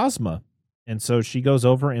Ozma. And so she goes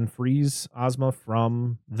over and frees Ozma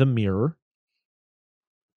from the mirror,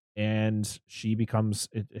 and she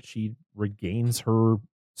regains her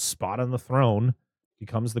spot on the throne,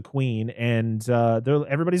 becomes the queen, and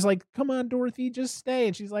everybody's like, come on, Dorothy, just stay.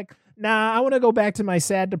 And she's like, nah, I want to go back to my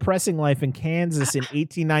sad, depressing life in Kansas in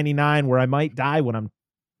 1899, where I might die when I'm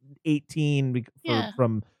 18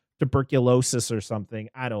 from tuberculosis or something.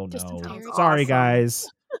 I don't know. Sorry,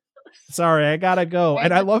 guys. Sorry, I gotta go.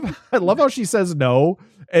 And I love how she says no,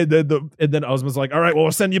 and then Ozma's like, all right, well,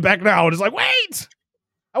 we'll send you back now. And it's like, wait,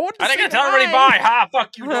 I didn't get tell everybody bye. Ha,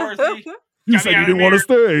 fuck you, Dorothy. You said you didn't want to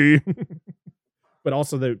stay. But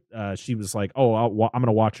also she was like, oh, I'm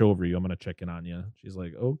gonna watch over you. I'm gonna check in on you. She's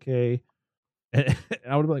like, okay. And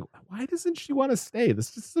I would be like, why doesn't she want to stay?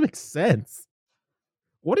 This just doesn't make sense.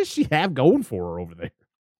 What does she have going for her over there?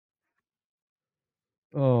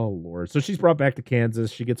 Oh, Lord. So she's brought back to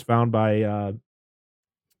Kansas. She gets found by,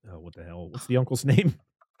 what the hell? What's the uncle's name?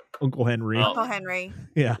 Uncle Henry. Uncle Henry.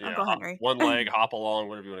 Yeah. Uncle Henry. One leg, hop along,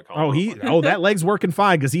 whatever you want to call it. That leg's working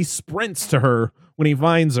fine because he sprints to her when he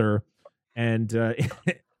finds her. And Aunt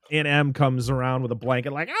Em comes around with a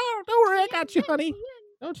blanket like, oh, don't worry, I got you, honey.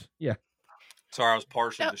 Yeah. Sorry, I was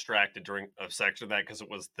partially distracted during a section of that because it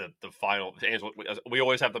was the final. Angela, we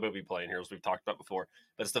always have the movie playing here, as we've talked about before.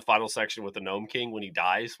 But it's the final section with the Gnome King when he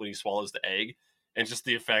dies, when he swallows the egg, and just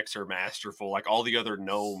the effects are masterful. Like all the other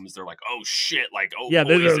gnomes, they're like, "Oh shit!" Like, "Oh yeah,"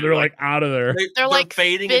 they're like out of there. They're like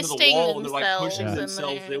fading into the wall, and they're like pushing in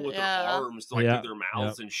themselves in with their arms to like do their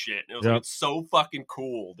mouths and shit. And it was like, it's so fucking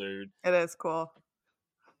cool, dude. It is cool.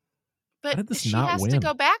 But she has to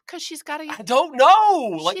go back because she's got to. I don't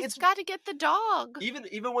know. Like she's got to get the dog. Even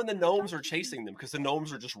when the gnomes are chasing them, because the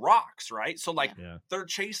gnomes are just rocks, right? So like they're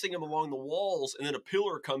chasing them along the walls, and then a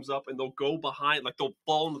pillar comes up, and they'll go behind, like they'll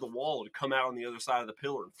fall into the wall and come out on the other side of the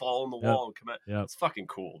pillar and fall on the wall and come out. Yeah, it's fucking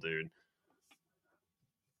cool, dude.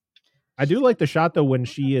 I do like the shot though when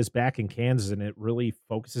she is back in Kansas, and it really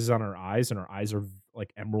focuses on her eyes, and her eyes are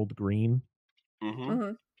like emerald green.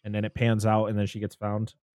 Mm-hmm. And then it pans out, and then she gets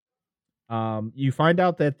found. You find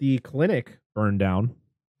out that the clinic burned down.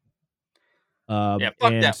 Yeah,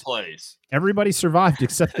 fuck that place. Everybody survived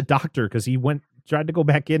except the doctor because he tried to go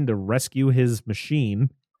back in to rescue his machine.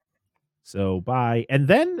 So bye. And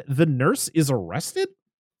then the nurse is arrested.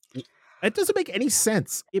 That doesn't make any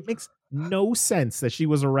sense. It makes no sense that she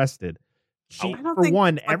was arrested. I don't think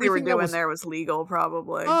what they were doing there was legal,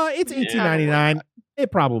 probably. It's $18.99.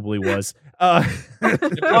 It probably was.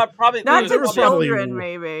 Probably not to children,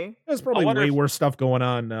 maybe. There's probably way worse stuff going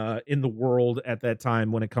on in the world at that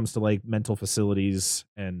time when it comes to like mental facilities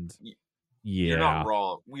and You're not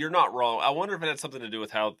wrong. You're not wrong. I wonder if it had something to do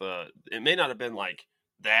with how it may not have been like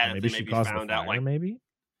that. Maybe if they she maybe caused found the fire, out like maybe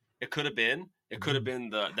it could have been. It could have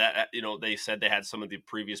been that they said they had some of the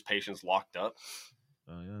previous patients locked up.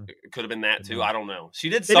 Oh yeah, it could have been that too. I don't know. She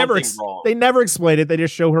did something wrong. They never explain it. They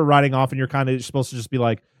just show her riding off, and you're kind of supposed to just be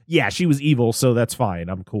like, "Yeah, she was evil, so that's fine.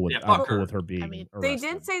 I'm cool with her being." They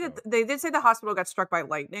did say that the hospital got struck by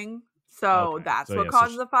lightning, so that's what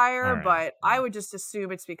caused the fire. Right. But I would just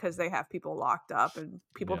assume it's because they have people locked up, and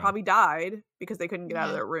people probably died because they couldn't get out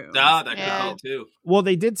of their room. That could be too. Well,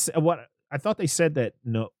 they did say, I thought they said that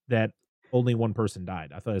that only one person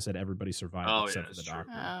died. I thought it said everybody survived except for the doctor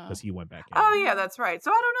because he went back in. Oh yeah, that's right. So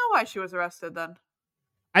I don't know why she was arrested then.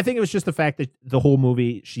 I think it was just the fact that the whole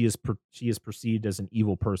movie she is perceived as an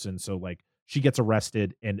evil person. So like she gets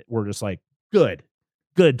arrested and we're just like, good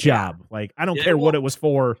job. Yeah. Like I don't care what it was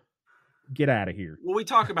for. Get out of here. Well, we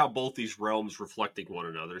talk about both these realms reflecting one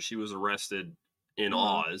another. She was arrested in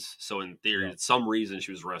Oz, so in theory, some reason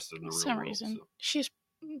she was arrested in the real world. So.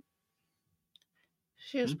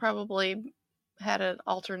 She was probably had an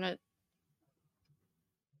alternate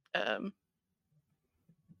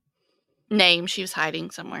name she was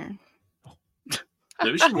hiding somewhere.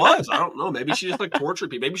 Maybe she was. I don't know. Maybe she just like tortured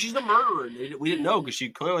people. Maybe she's the murderer. And we didn't know because she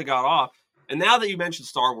clearly got off. And now that you mentioned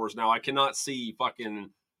Star Wars, now I cannot see fucking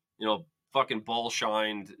ball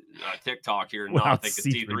shined TikTok here and not think it's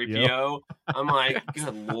C-3PO. I'm like,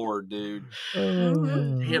 good lord, dude.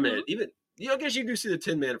 Damn it. Even. I guess you do see the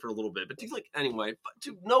Tin Man for a little bit, but anyway,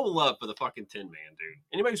 dude, no love for the fucking Tin Man, dude.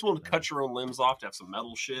 Anybody who's willing to cut your own limbs off to have some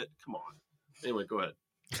metal shit, come on. Anyway, go ahead.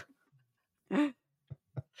 I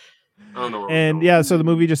don't know. And so the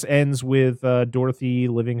movie just ends with Dorothy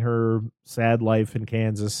living her sad life in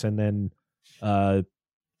Kansas, and then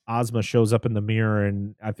Ozma shows up in the mirror,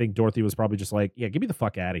 and I think Dorothy was probably just like, "Yeah, get me the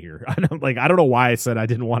fuck out of here." I don't know why I said I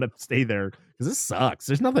didn't want to stay there because this sucks.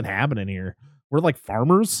 There's nothing happening here. We're like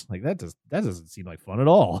farmers. Like that doesn't seem like fun at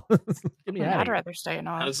all. Get me out. I'd rather stay in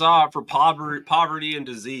Oz. Huzzah for poverty and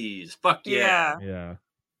disease. Fuck yeah. Yeah.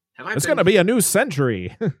 It's gonna be a new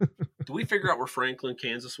century. Do we figure out where Franklin,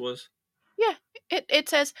 Kansas was? Yeah. It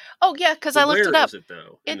says. Oh yeah, because I looked it up. Where is it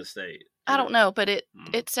though? In the state? I don't know, but it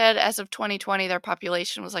said as of 2020 their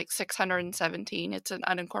population was like 617. It's an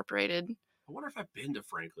unincorporated. I wonder if I've been to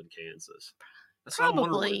Franklin, Kansas. That's why I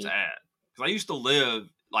wonder where it's at. Because I used to live.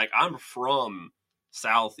 Like, I'm from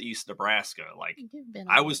southeast Nebraska. Like,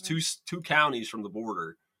 I was two counties from the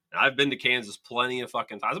border. And I've been to Kansas plenty of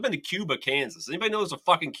fucking times. I've been to Cuba, Kansas. Anybody know there's a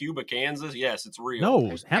fucking Cuba, Kansas? Yes, it's real.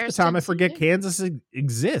 No, half the time I forget Kansas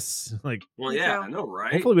exists. Like, well, yeah, I know,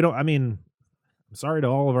 right? Hopefully we don't. I mean, I'm sorry to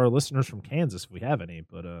all of our listeners from Kansas if we have any,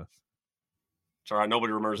 but sorry,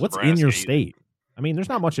 nobody remembers what's Nebraska in your either. state. I mean, there's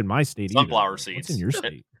not much in my state. Sunflower either. seeds. What's in your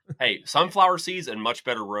state? Hey, sunflower seeds and much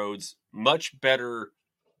better roads, much better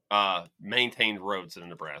maintained roads in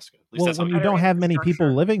Nebraska. At least well, that's when you don't have many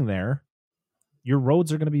people living there, your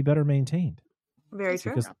roads are going to be better maintained. Very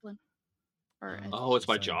true. Oh, it's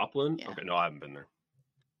by Joplin? Yeah. Okay, no, I haven't been there.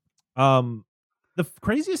 The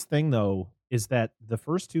craziest thing, though, is that the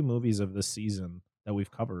first two movies of this season that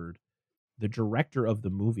we've covered, the director of the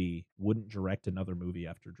movie wouldn't direct another movie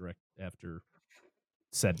after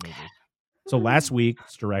said movie. So last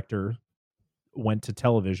week's director went to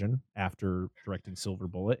television after directing Silver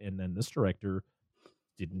Bullet, and then this director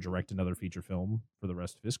didn't direct another feature film for the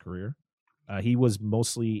rest of his career. He was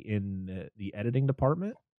mostly in the editing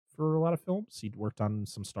department for a lot of films. He'd worked on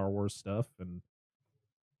some Star Wars stuff and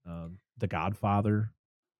The Godfather.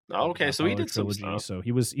 Oh, okay, so he did trilogy. Some stuff. So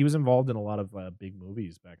he was involved in a lot of big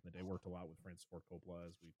movies back in the day. Worked a lot with Francis Ford Coppola,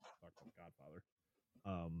 as we talked about The Godfather.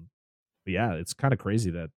 But yeah, it's kind of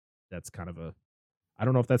crazy that's kind of a. I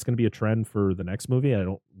don't know if that's going to be a trend for the next movie. I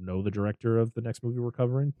don't know the director of the next movie we're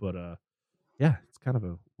covering, but yeah, it's kind of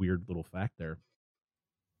a weird little fact there.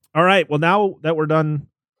 All right, well, now that we're done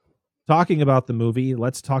talking about the movie,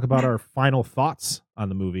 let's talk about our final thoughts on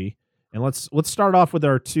the movie, and let's start off with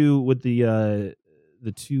the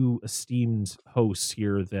two esteemed hosts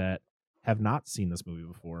here that have not seen this movie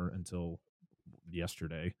before until posted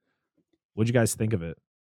yesterday. What'd you guys think of it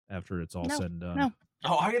after it's all said and done? No.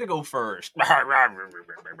 Oh, I gotta go first.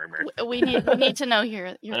 We need to know your I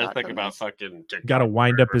thoughts. didn't think on about this. fucking TikTok. Got to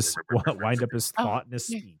wind up his thought and his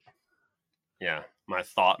speech. Yeah, my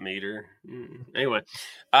thought meter. Anyway,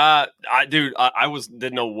 dude, I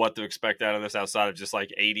didn't know what to expect out of this outside of just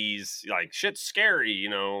like 80s, like shit's scary, you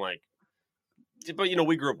know, like. But you know,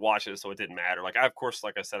 we grew up watching it, so it didn't matter. Like, of course,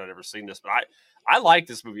 like I said, I'd never seen this, but I liked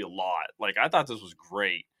this movie a lot. Like, I thought this was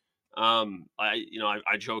great. I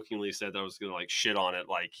jokingly said that I was gonna like shit on it,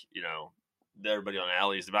 like, you know, everybody on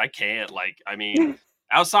Alley's, but I can't. Like, I mean,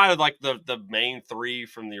 outside of like the main three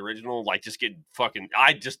from the original, like just getting fucking,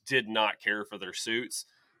 I just did not care for their suits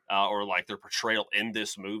or like their portrayal in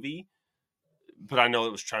this movie. But I know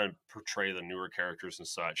it was trying to portray the newer characters and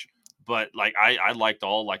such. But like I liked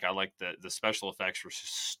the special effects were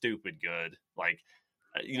stupid good. Like,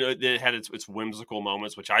 you know, it had its whimsical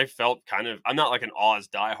moments, which I felt kind of. I'm not like an Oz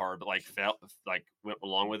diehard, but like felt like went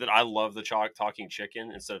along with it. I love the talking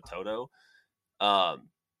chicken instead of Toto. I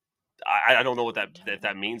don't know what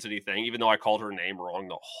that means anything. Even though I called her name wrong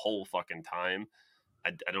the whole fucking time.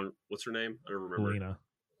 I don't. What's her name? I don't remember.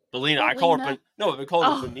 Belina. I call her I call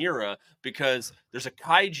her Banira because there's a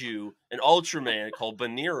kaiju, an Ultraman called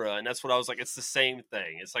Banira, and that's what I was like. It's the same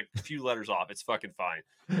thing. It's like a few letters off. It's fucking fine,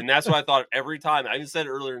 and that's what I thought of every time. I even said it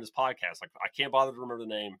earlier in this podcast. Like, I can't bother to remember the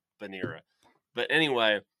name Banira, but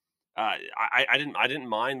anyway, I didn't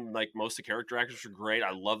mind. Like, most of the character actors were great.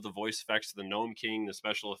 I love the voice effects of the Gnome King, the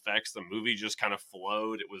special effects. The movie just kind of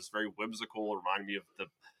flowed. It was very whimsical. It reminded me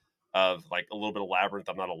of like a little bit of Labyrinth.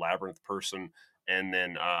 I'm not a Labyrinth person. And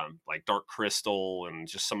then like Dark Crystal and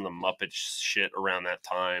just some of the Muppet shit around that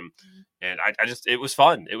time. And I just, it was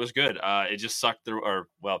fun. It was good. It just sucked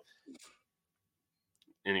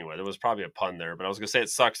anyway, there was probably a pun there, but I was going to say it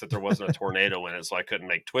sucks that there wasn't a tornado in it, so I couldn't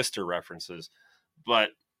make Twister references. But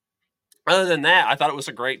other than that, I thought it was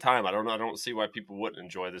a great time. I don't see why people wouldn't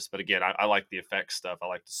enjoy this. But again, I like the effects stuff. I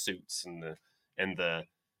like the suits and the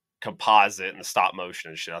composite and the stop motion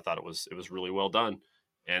and shit. I thought it was really well done.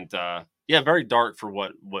 And very dark for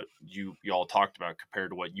what you all talked about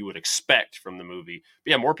compared to what you would expect from the movie.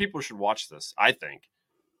 But yeah, more people should watch this, I think.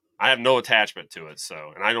 I have no attachment to it,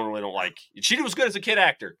 and I don't like. She was good as a kid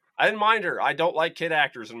actor. I didn't mind her. I don't like kid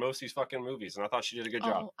actors in most of these fucking movies, and I thought she did a good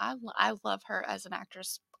job. I love her as an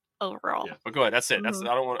actress overall. Yeah, but go ahead. That's it. That's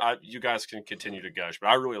I don't want. You guys can continue to gush, but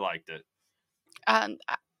I really liked it.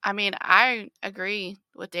 I mean, I agree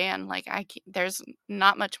with Dan. Like, there's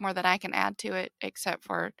not much more that I can add to it except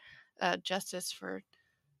for justice for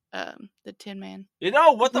the Tin Man. You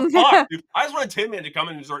know what the fuck, dude? I just want Tin Man to come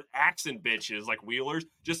in and start axing bitches like Wheelers.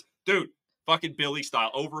 Just, dude, fucking Billy style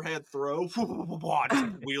overhead throw, just like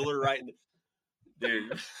Wheeler right in the...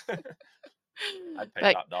 Dude. I'd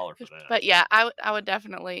pay top dollar for that. But yeah, I would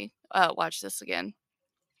definitely watch this again.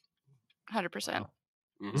 100%. Wow.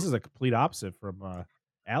 This is a complete opposite from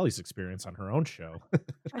Allie's experience on her own show.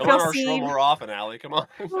 Come on our show more often, Allie. Come on.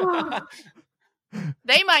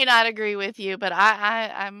 They might not agree with you, but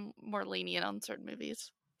I'm more lenient on certain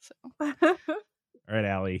movies. So. All right,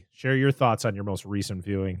 Allie, share your thoughts on your most recent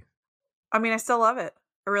viewing. I mean, I still love it.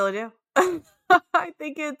 I really do. I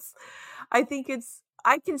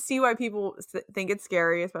can see why people think it's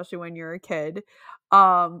scary, especially when you're a kid.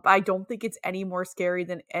 But I don't think it's any more scary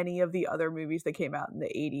than any of the other movies that came out in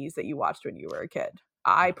the 80s that you watched when you were a kid.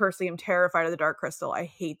 I personally am terrified of the Dark Crystal. I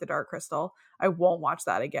hate the Dark Crystal. I won't watch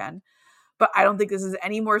that again. But I don't think this is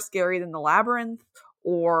any more scary than the Labyrinth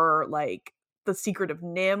or like the Secret of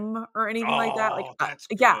NIMH or anything like that. Like, that's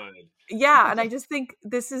good. Yeah. And I just think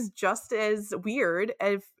this is just as weird,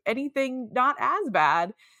 if anything, not as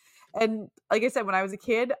bad. And like I said, when I was a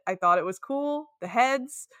kid, I thought it was cool. The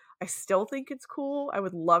heads, I still think it's cool. I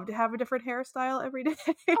would love to have a different hairstyle every day.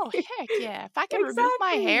 Oh, heck yeah. If I could remove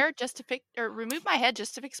my hair just to fix, or remove my head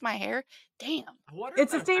just to fix my hair, damn.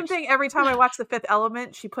 It's the same thing every time I watch The Fifth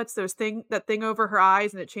Element. She puts that thing over her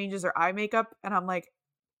eyes and it changes her eye makeup. And I'm like,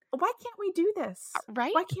 why can't we do this?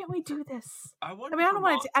 Right? Why can't we do this? I mean,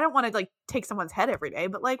 I don't want to like take someone's head every day,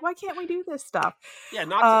 but like, why can't we do this stuff? Yeah,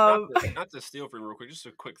 not to steal from you real quick. Just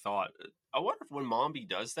a quick thought. I wonder if when Mombi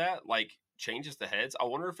does that, like changes the heads, I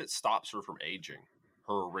wonder if it stops her from aging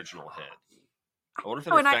her original head. I wonder if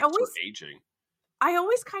it affects her aging. I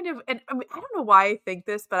always kind of, and I mean, I don't know why I think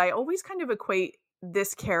this, but I always kind of equate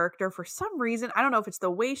this character for some reason. I don't know if it's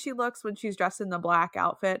the way she looks when she's dressed in the black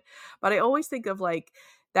outfit, but I always think of like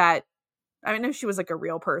that. I know she was like a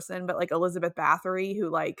real person, but like Elizabeth Bathory, who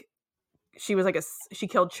like she was like she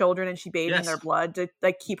killed children and she bathed in their blood to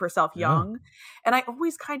like keep herself young. And I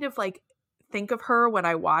always kind of like think of her when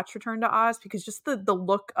I watch Return to Oz, because just the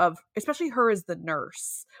look of, especially her as the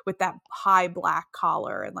nurse with that high black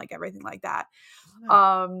collar and like everything like that.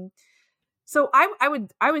 So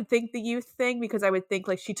I would think the youth thing, because I would think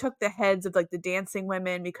like she took the heads of like the dancing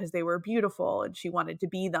women because they were beautiful and she wanted to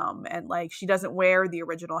be them, and like she doesn't wear the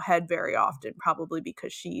original head very often, probably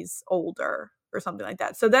because she's older or something like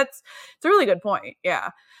that. So it's a really good point. Yeah.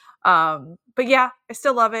 But yeah, I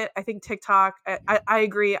still love it. I think TikTok, I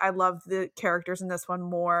agree. I love the characters in this one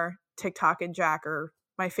more. TikTok and Jack are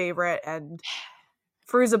my favorite, and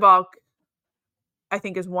Fairuza Balk, I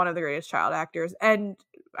think, is one of the greatest child actors. And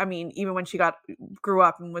I mean, even when she grew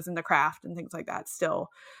up and was in The Craft and things like that, still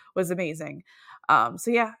was amazing. So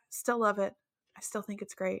yeah, still love it. I still think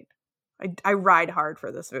it's great. I ride hard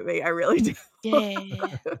for this movie. I really do. Yeah.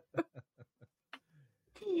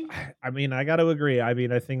 I mean, I got to agree. I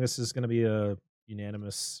mean, I think this is going to be a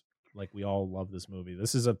unanimous, like, we all love this movie.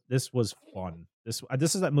 This was fun. This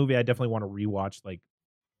is that movie I definitely want to rewatch, like,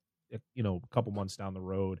 you know, a couple months down the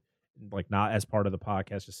road, like not as part of the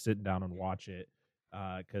podcast, just sitting down and watch it.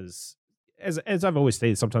 Because as I've always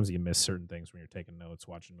stated, sometimes you miss certain things when you're taking notes,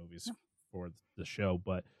 watching movies for the show.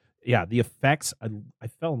 But yeah, the effects, I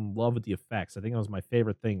fell in love with the effects. I think that was my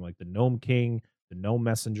favorite thing, like the Gnome King, the Gnome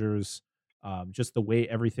Messengers, just the way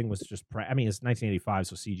everything was just, I mean, it's 1985,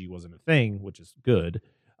 so CG wasn't a thing, which is good.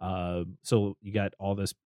 So you got all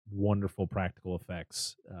this wonderful practical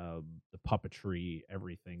effects, the puppetry,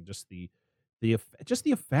 everything, just the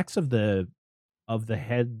effects of the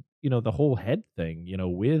head, you know, the whole head thing, you know,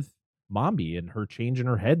 with Mombi and her changing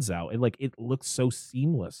her heads out, and like it looks so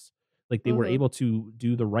seamless. Like they were able to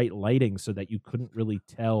do the right lighting so that you couldn't really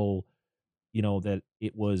tell, you know, that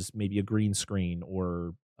it was maybe a green screen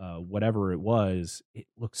or whatever it was. It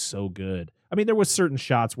looks so good. I mean, there was certain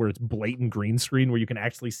shots where it's blatant green screen where you can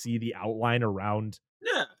actually see the outline around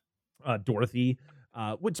Dorothy,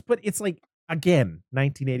 but it's like, again,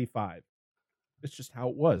 1985. It's just how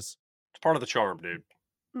it was. It's part of the charm, dude.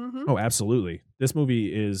 Mm-hmm. Oh, absolutely. This movie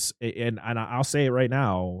is, and I'll say it right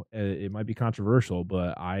now, it might be controversial,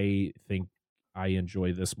 but I think I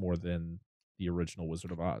enjoy this more than the original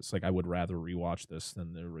Wizard of Oz. Like, I would rather rewatch this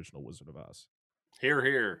than the original Wizard of Oz. Hear,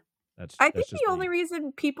 hear. I think the only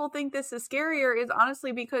reason people think this is scarier is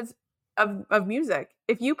honestly because of music.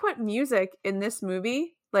 If you put music in this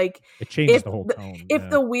movie, like, it changes the whole tone. If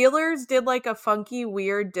the Wheelers did like a funky,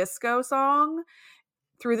 weird disco song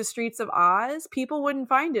through the streets of Oz, people wouldn't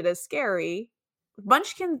find it as scary. The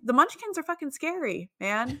Munchkins are fucking scary,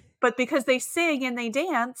 man. But because they sing and they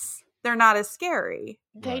dance, they're not as scary.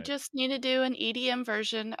 They just need to do an EDM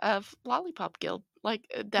version of Lollipop Guild. Like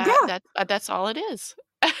that. Yeah. That's all it is.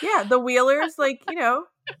 Yeah, the Wheelers, like, you know,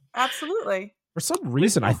 absolutely. For some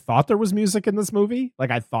reason, I thought there was music in this movie.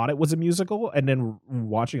 Like, I thought it was a musical, and then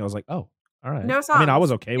watching, I was like, "Oh, all right." No songs. I mean, I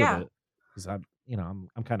was okay with it because I'm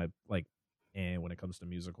kind of like, when it comes to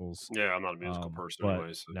musicals. Yeah, I'm not a musical person,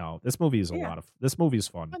 anyway. So. No, this movie is this movie is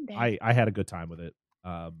fun. I had a good time with it,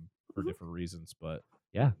 for different reasons. But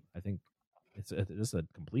yeah, I think this is a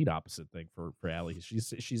complete opposite thing for Allie.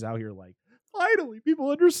 She's out here like, finally,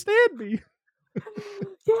 people understand me.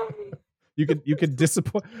 You could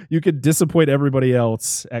disappoint everybody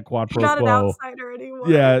else at Quad Pro Quo. Not an outsider anymore.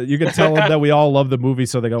 Yeah, you can tell them that we all love the movie,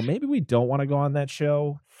 so they go, maybe we don't want to go on that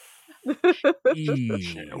show.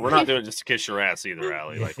 We're not doing it just to kiss your ass either,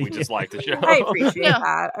 Allie. Like, we just like the show. I appreciate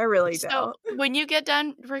that. I really do. So when you get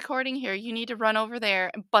done recording here, you need to run over there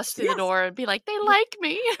and bust through the door and be like, "They like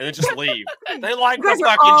me," and then just leave. They like the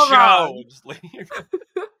fucking show. Just leave.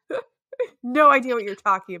 No idea what you're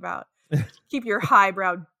talking about. Keep your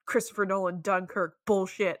highbrow Christopher Nolan Dunkirk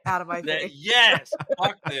bullshit out of my face. Yes,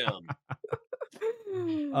 fuck them.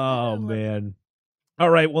 Oh man. All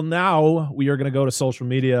right. Well, now we are going to go to social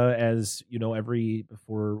media. As you know,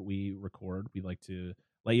 before we record, we like to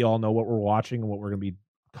let you all know what we're watching and what we're going to be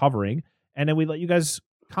covering, and then we let you guys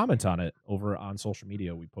comment on it over on social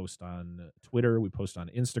media. We post on Twitter, we post on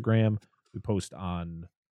Instagram, we post on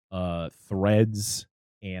Threads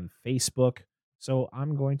and Facebook. So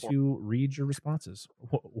I'm going to read your responses.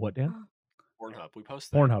 What, Dan? Pornhub. We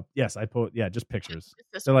post that. Pornhub. Yes, I put. Yeah, just pictures.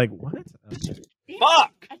 They're like, what?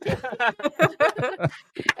 Fuck.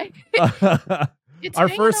 It's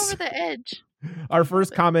hanging over the edge. Our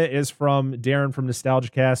first comment is from Darren from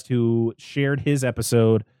NostalgiaCast, who shared his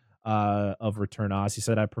episode of Return Oz. He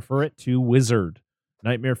said, "I prefer it to Wizard,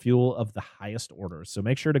 nightmare fuel of the highest order." So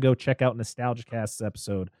make sure to go check out NostalgiaCast's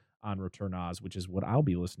episode on Return Oz, which is what I'll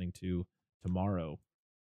be listening to tomorrow.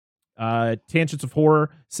 Tangents of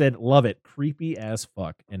Horror said, "Love it, creepy as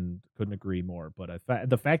fuck," and couldn't agree more. But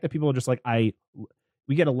the fact that people are just like,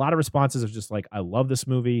 we get a lot of responses of just like, "I love this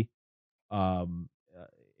movie.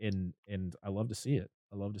 And I love to see it.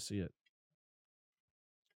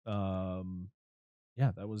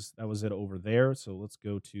 Yeah, that was it over there. So let's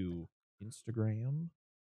go to Instagram.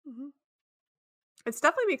 Mm-hmm. It's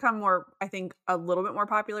definitely become more, I think, a little bit more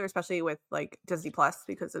popular, especially with like Disney Plus,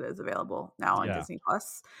 because it is available now on Disney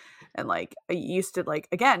Plus. And like I used to, like,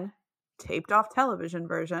 again, taped off television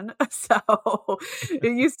version. So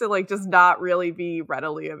it used to like just not really be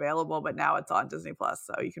readily available, but now it's on Disney Plus,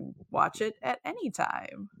 so you can watch it at any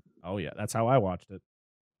time. Oh yeah, that's how I watched it.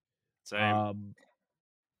 Same.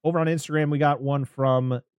 Over on Instagram, we got one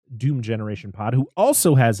from Doom Generation Pod, who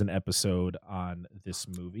also has an episode on this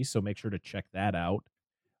movie, so make sure to check that out.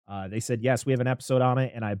 They said, yes, we have an episode on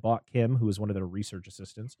it, and I bought Kim, who is one of their research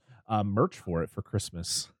assistants, merch for it for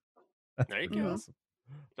Christmas. There you go. Awesome.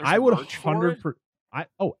 I would 100%.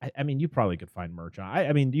 I mean, you probably could find merch.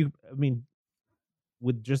 I mean,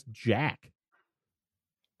 with just Jack.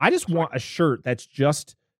 I just want a shirt that's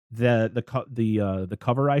just the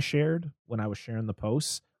cover I shared when I was sharing the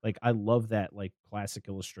posts. Like, I love that like classic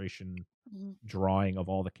illustration drawing of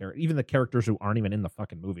all the characters, even the characters who aren't even in the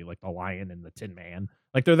fucking movie, like the lion and the Tin Man.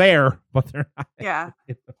 Like, they're there, but they're not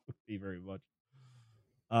in the movie very much.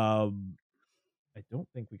 I don't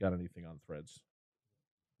think we got anything on Threads.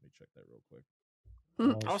 Let me check that real quick.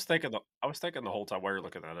 I was thinking the whole time while you're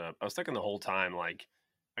looking that up. I was thinking the whole time, like,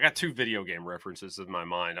 I got two video game references in my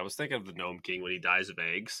mind. I was thinking of the Gnome King when he dies of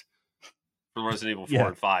eggs for Resident Evil 4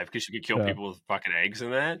 and 5, because you could kill people with fucking eggs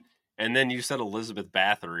in that. And then you said Elizabeth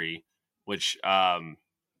Bathory, which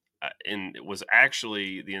it was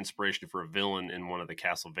actually the inspiration for a villain in one of the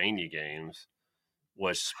Castlevania games,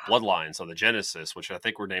 was Bloodlines on the Genesis, which I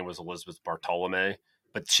think her name was Elizabeth Bartolome.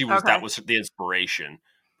 But that was the inspiration,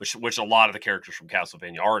 which a lot of the characters from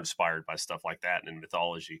Castlevania are inspired by stuff like that in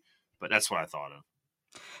mythology. But that's what I thought of.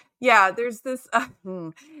 Yeah, there's this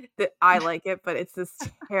that I like it, but it's this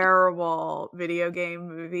terrible video game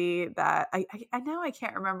movie that I know I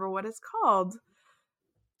can't remember what it's called.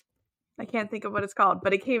 I can't think of what it's called,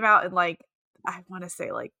 but it came out in like, I want to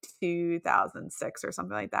say like 2006 or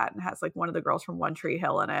something like that, and has like one of the girls from One Tree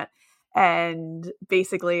Hill in it. And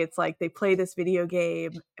basically it's like they play this video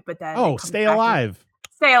game, but then Stay Alive.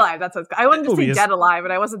 Stay Alive. That's what I wanted to say Dead Alive,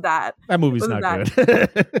 but I wasn't that. That movie's not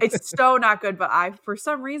good. It's so not good, but I, for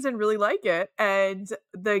some reason, really like it. And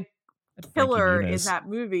the killer in that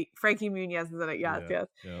movie, Frankie Muniz is in it. Yes.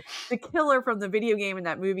 Yep. The killer from the video game in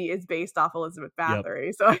that movie is based off Elizabeth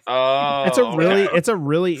Bathory. Yep. So it's a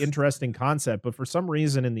really interesting concept, but for some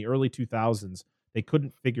reason in the early 2000s they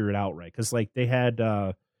couldn't figure it out right, because like they had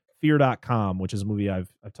Fear.com, which is a movie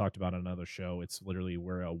I've talked about on another show. It's literally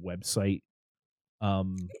where a website,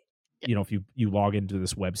 you know, if you log into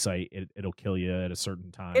this website, it'll kill you at a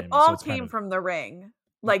certain time. It all came from The Ring.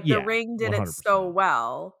 Like The Ring did 100%. It so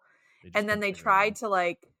well. And then they tried to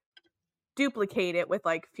like duplicate it with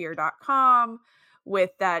like Fear.com,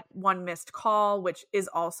 with that One Missed Call, which is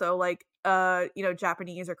also like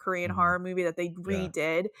Japanese or Korean horror movie that they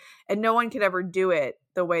redid, and no one could ever do it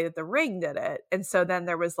the way that The Ring did it. And so then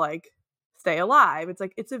there was like Stay Alive. It's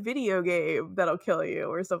like, it's a video game that'll kill you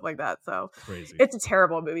or stuff like that. So crazy. It's a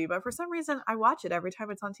terrible movie, but for some reason I watch it every time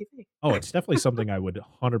it's on TV. Oh, it's definitely something I would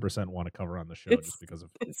 100% want to cover on the show, just because of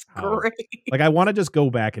it's great. Like, I want to just go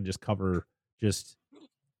back and just cover just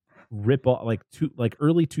rip off like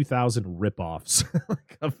early 2000 rip-offs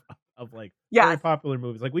of like very popular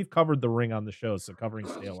movies. Like, we've covered The Ring on the show, so covering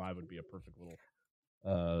Stay Alive would be a perfect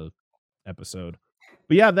little episode.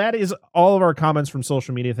 But yeah, that is all of our comments from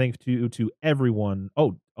social media. Thank you to everyone.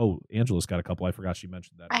 Oh, Angela's got a couple. I forgot she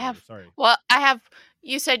mentioned that. I have. Sorry. Well,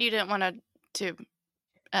 you said you didn't want to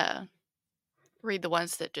read the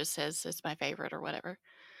ones that just says it's my favorite or whatever.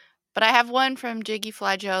 But I have one from Jiggy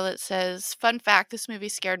Fly Joe that says, fun fact, this movie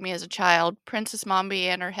scared me as a child. Princess Mombi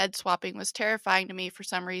and her head swapping was terrifying to me for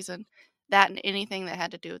some reason. That and anything that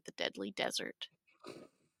had to do with the deadly desert. That's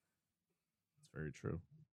very true.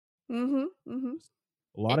 Mm-hmm. Mm-hmm.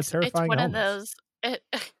 A lot of terrifying. It's one elements. of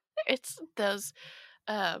those. It's those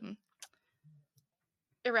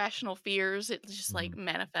irrational fears. It just like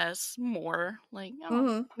manifests more. Like,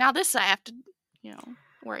 now this I have to,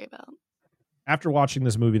 worry about. After watching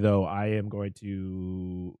this movie, though, I am going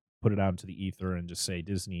to put it out into the ether and just say,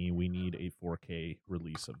 Disney, we need a 4K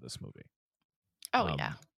release of this movie. Oh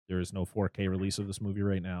yeah. There is no 4K release of this movie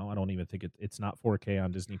right now. I don't even think it's not 4K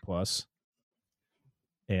on Disney Plus.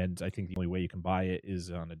 And I think the only way you can buy it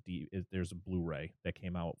is on there's a Blu-ray that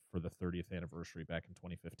came out for the 30th anniversary back in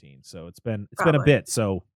 2015. So it's been a bit.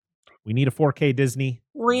 So we need a 4K Disney.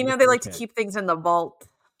 Well, they like to keep things in the vault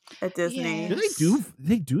at Disney. Yes. Do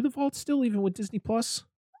they do the vault still, even with Disney Plus?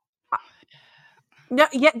 No,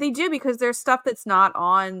 yeah, they do, because there's stuff that's not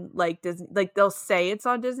on like Disney. Like they'll say it's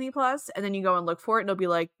on Disney Plus, and then you go and look for it, and it'll be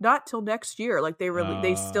like not till next year. Like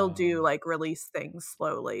they still do like release things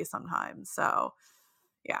slowly sometimes. So,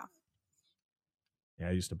 yeah. Yeah,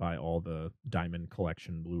 I used to buy all the Diamond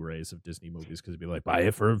Collection Blu-rays of Disney movies because it'd be like, buy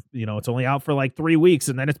it for, it's only out for like 3 weeks,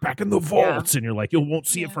 and then it's back in the vaults, and you're like, you won't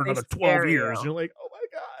see it for another 12 years. You're like, oh my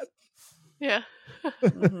god. Yeah.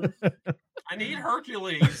 I need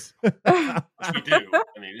Hercules. We do.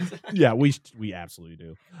 Yeah, we absolutely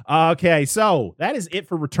do. Okay, so that is it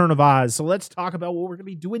for Return of Oz. So let's talk about what we're going to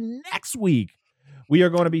be doing next week. We are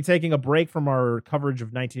going to be taking a break from our coverage of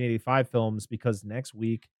 1985 films because next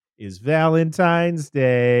week is Valentine's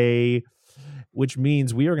Day, which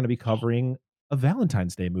means we are going to be covering a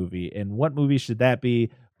Valentine's Day movie. And what movie should that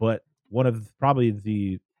be but one of probably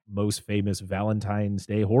the most famous Valentine's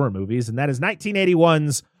Day horror movies, and that is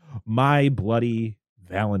 1981's My Bloody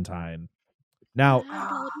Valentine. Now,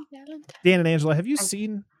 Dan and Angela, have you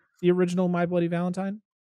seen the original My Bloody Valentine?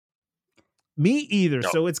 Me either. No.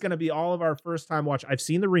 So it's going to be all of our first time watch. I've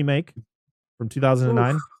seen the remake from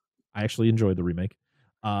 2009. Oof. I actually enjoyed the remake.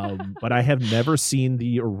 But I have never seen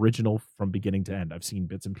the original from beginning to end. I've seen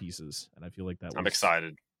bits and pieces, and I feel like I'm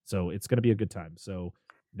excited. So it's going to be a good time. So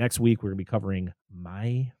next week, we're going to be covering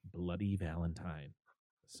My Bloody Valentine.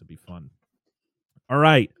 This will be fun. All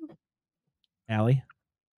right. Allie?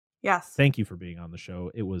 Yes. Thank you for being on the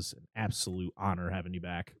show. It was an absolute honor having you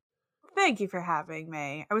back. Thank you for having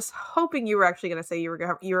me. I was hoping you were actually going to say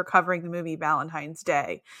you were covering the movie Valentine's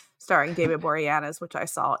Day, starring David Boreanaz, which I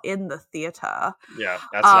saw in the theater. Yeah,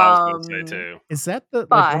 that's what I was going to say too. Is that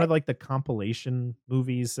one of the compilation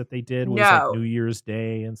movies that they did? Was like New Year's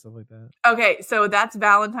Day and stuff like that? Okay, so that's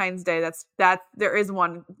Valentine's Day. That's there is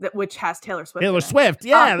one which has Taylor Swift. Taylor Swift,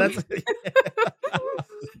 yeah, that's.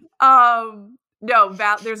 No,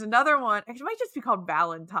 there's another one. It might just be called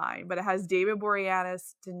Valentine, but it has David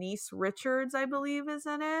Boreanaz, Denise Richards, I believe, is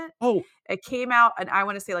in it. Oh, it came out, and I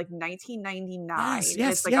want to say like 1999. Yes,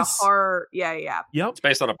 it's like a horror. Yeah. Yep. It's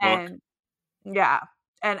based on a book. And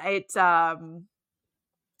it's I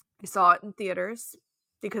saw it in theaters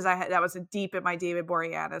because that was deep in my David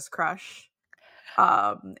Boreanaz crush.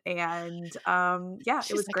 Yeah, She's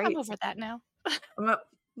it was great. I'm over that now.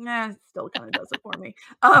 Still kind of does it for me.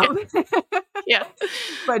 Yeah.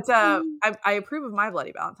 But I approve of My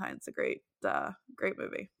Bloody Valentine. It's a great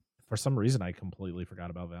movie. For some reason, I completely forgot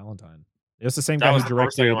about Valentine. It was the same guy who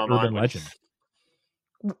directed Urban Legend.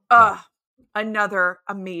 Another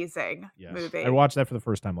amazing movie. I watched that for the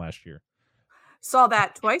first time last year. Saw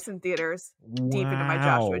that twice in theaters. Wow. Deep into my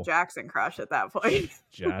Joshua Jackson crush at that point.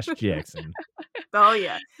 Josh Jackson. Oh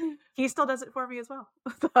yeah, he still does it for me as well.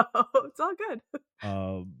 So it's all good.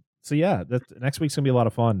 So yeah, next week's gonna be a lot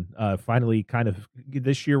of fun. Finally, kind of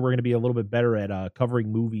this year we're gonna be a little bit better at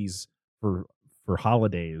covering movies for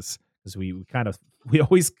holidays, because we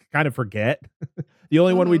always kind of forget. The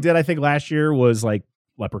only one we did, I think, last year was like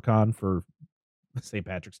Leprechaun for St.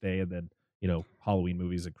 Patrick's Day, and then Halloween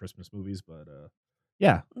movies and Christmas movies. But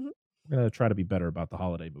we're gonna try to be better about the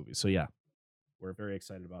holiday movies. So yeah, we're very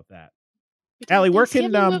excited about that. Allie, where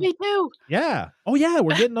can movie too? Yeah. Oh yeah,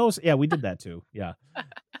 we're getting those. Yeah, we did that too. Yeah.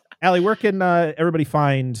 Allie, where can everybody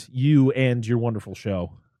find you and your wonderful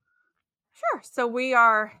show? Sure. So we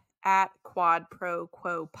are at Quad Pro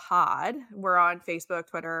Quo Pod. We're on Facebook,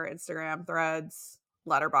 Twitter, Instagram, Threads,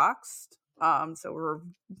 Letterboxd. So we're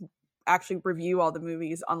actually review all the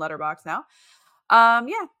movies on Letterboxd now.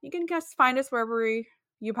 You can just find us wherever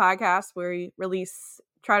you podcast, where we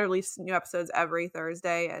try to release new episodes every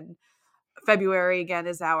Thursday, and February again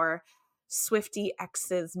is our Swiftie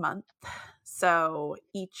X's month. So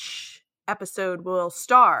each episode will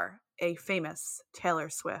star a famous Taylor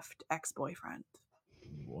Swift ex-boyfriend.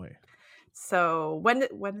 Boy. So when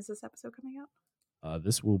is this episode coming out?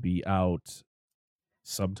 This will be out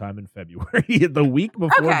sometime in February, the week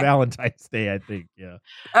before Valentine's Day, I think. Yeah.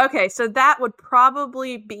 Okay, so that would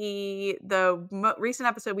probably be the recent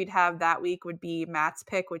episode we'd have that week would be Matt's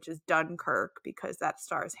pick, which is Dunkirk, because that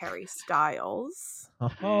stars Harry Styles.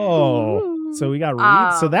 Oh, so we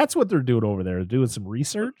got so that's what they're doing over there, doing some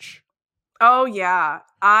research. Oh yeah,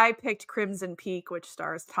 I picked Crimson Peak, which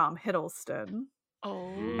stars Tom Hiddleston.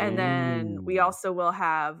 Oh, and then we also will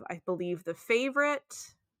have, I believe, The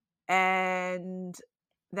Favorite, and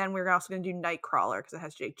then we're also going to do Nightcrawler because it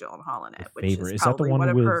has Jake Gyllenhaal in it. Is that the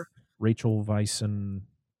one with Rachel Weisz and?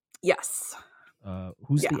 Yes.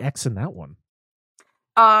 Who's the ex in that one?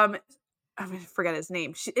 I forget his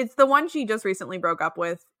name. It's the one she just recently broke up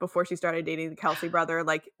with before she started dating the Kelsey brother.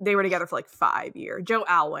 Like they were together for like 5 years. Joe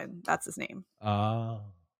Alwyn, that's his name. Okay.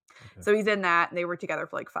 So he's in that, and they were together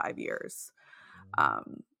for like 5 years.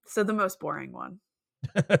 So the most boring one,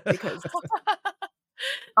 because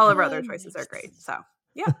all of our other choices are great. So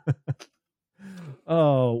yeah.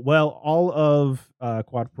 Oh, well, all of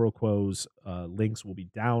Quad Pro Quo's links will be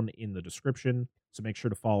down in the description. So make sure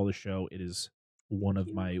to follow the show. It is one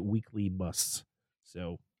of my weekly musts.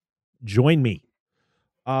 So join me.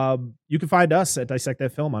 You can find us at Dissect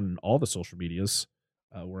That Film on all the social medias.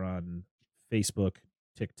 We're on Facebook,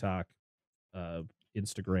 TikTok,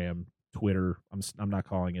 Instagram, Twitter. I'm not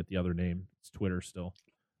calling it the other name. It's Twitter still.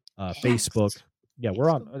 Facebook. Yeah, we're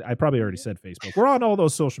on. I probably already said Facebook. We're on all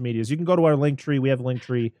those social medias. You can go to our Linktree. We have a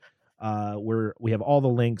Linktree where we have all the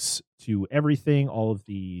links to everything, all of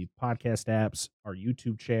the podcast apps, our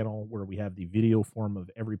YouTube channel where we have the video form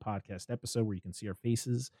of every podcast episode where you can see our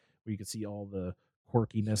faces, where you can see all the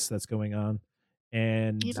quirkiness that's going on.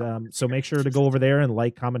 And so make sure to go over there and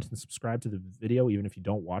like, comment, and subscribe to the video. Even if you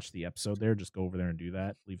don't watch the episode there, just go over there and do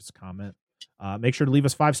that. Leave us a comment. Make sure to leave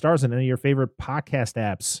us 5 stars on any of your favorite podcast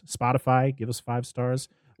apps. Spotify, give us 5 stars.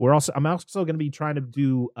 I'm also going to be trying to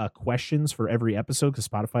do questions for every episode because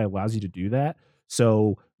Spotify allows you to do that.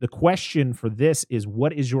 So the question for this is,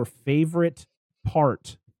 what is your favorite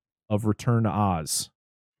part of Return to Oz?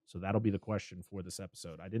 So that'll be the question for this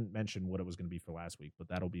episode. I didn't mention what it was going to be for last week, but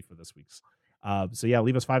that'll be for this week's. So yeah,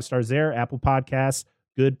 leave us 5 stars there. Apple Podcasts,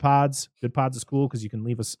 Good Pods. Good Pods is cool because you can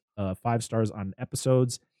leave us 5 stars on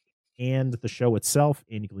episodes and the show itself,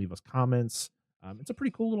 and you can leave us comments. It's a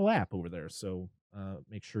pretty cool little app over there. So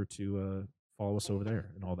make sure to follow us over there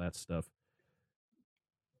and all that stuff.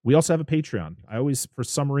 We also have a Patreon. I always, for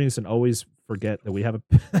some reason, forget that we have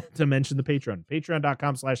to mention the Patreon.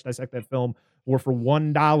 Patreon.com/dissectthatfilm, where for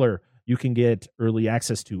 $1 you can get early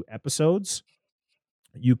access to episodes.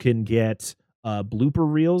 You can get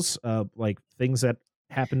blooper reels, like things that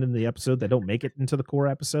happened in the episode that don't make it into the core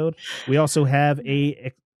episode. We also have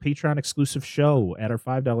a Patreon exclusive show at our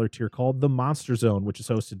 $5 tier called The Monster Zone, which is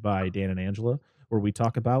hosted by Dan and Angela, where we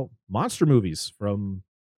talk about monster movies from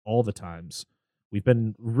all the times. We've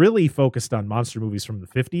been really focused on monster movies from the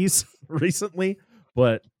 50s recently,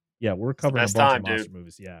 but yeah, we're covering a bunch of monster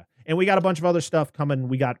movies. Yeah. And we got a bunch of other stuff coming.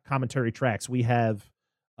 We got commentary tracks. We have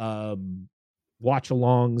watch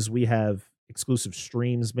alongs. We have exclusive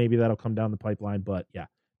streams maybe that'll come down the pipeline, but yeah,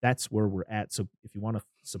 that's where we're at. So if you want to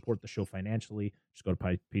support the show financially, just go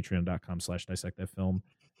to patreon.com/dissectthatfilm,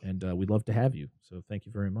 and we'd love to have you. So thank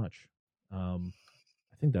you very much. I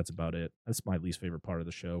think that's about it. That's my least favorite part of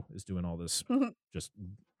the show, is doing all this just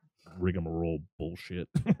rigmarole bullshit.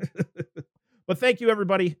 But thank you,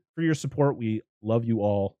 everybody, for your support. We love you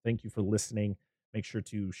all. Thank you for listening. Make sure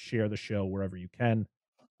to share the show wherever you can.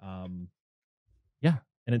 Yeah.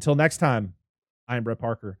 And until next time, I'm Brett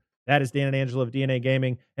Parker. That is Dan and Angela of DNA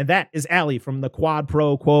Gaming. And that is Allie from the Quad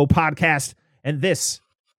Pro Quo podcast. And this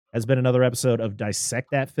has been another episode of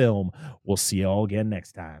Dissect That Film. We'll see you all again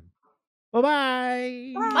next time.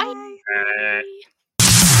 Bye-bye. Bye.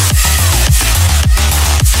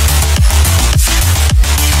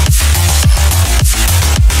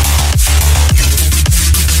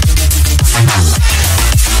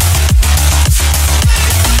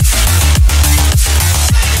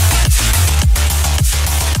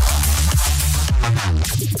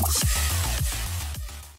 Bye.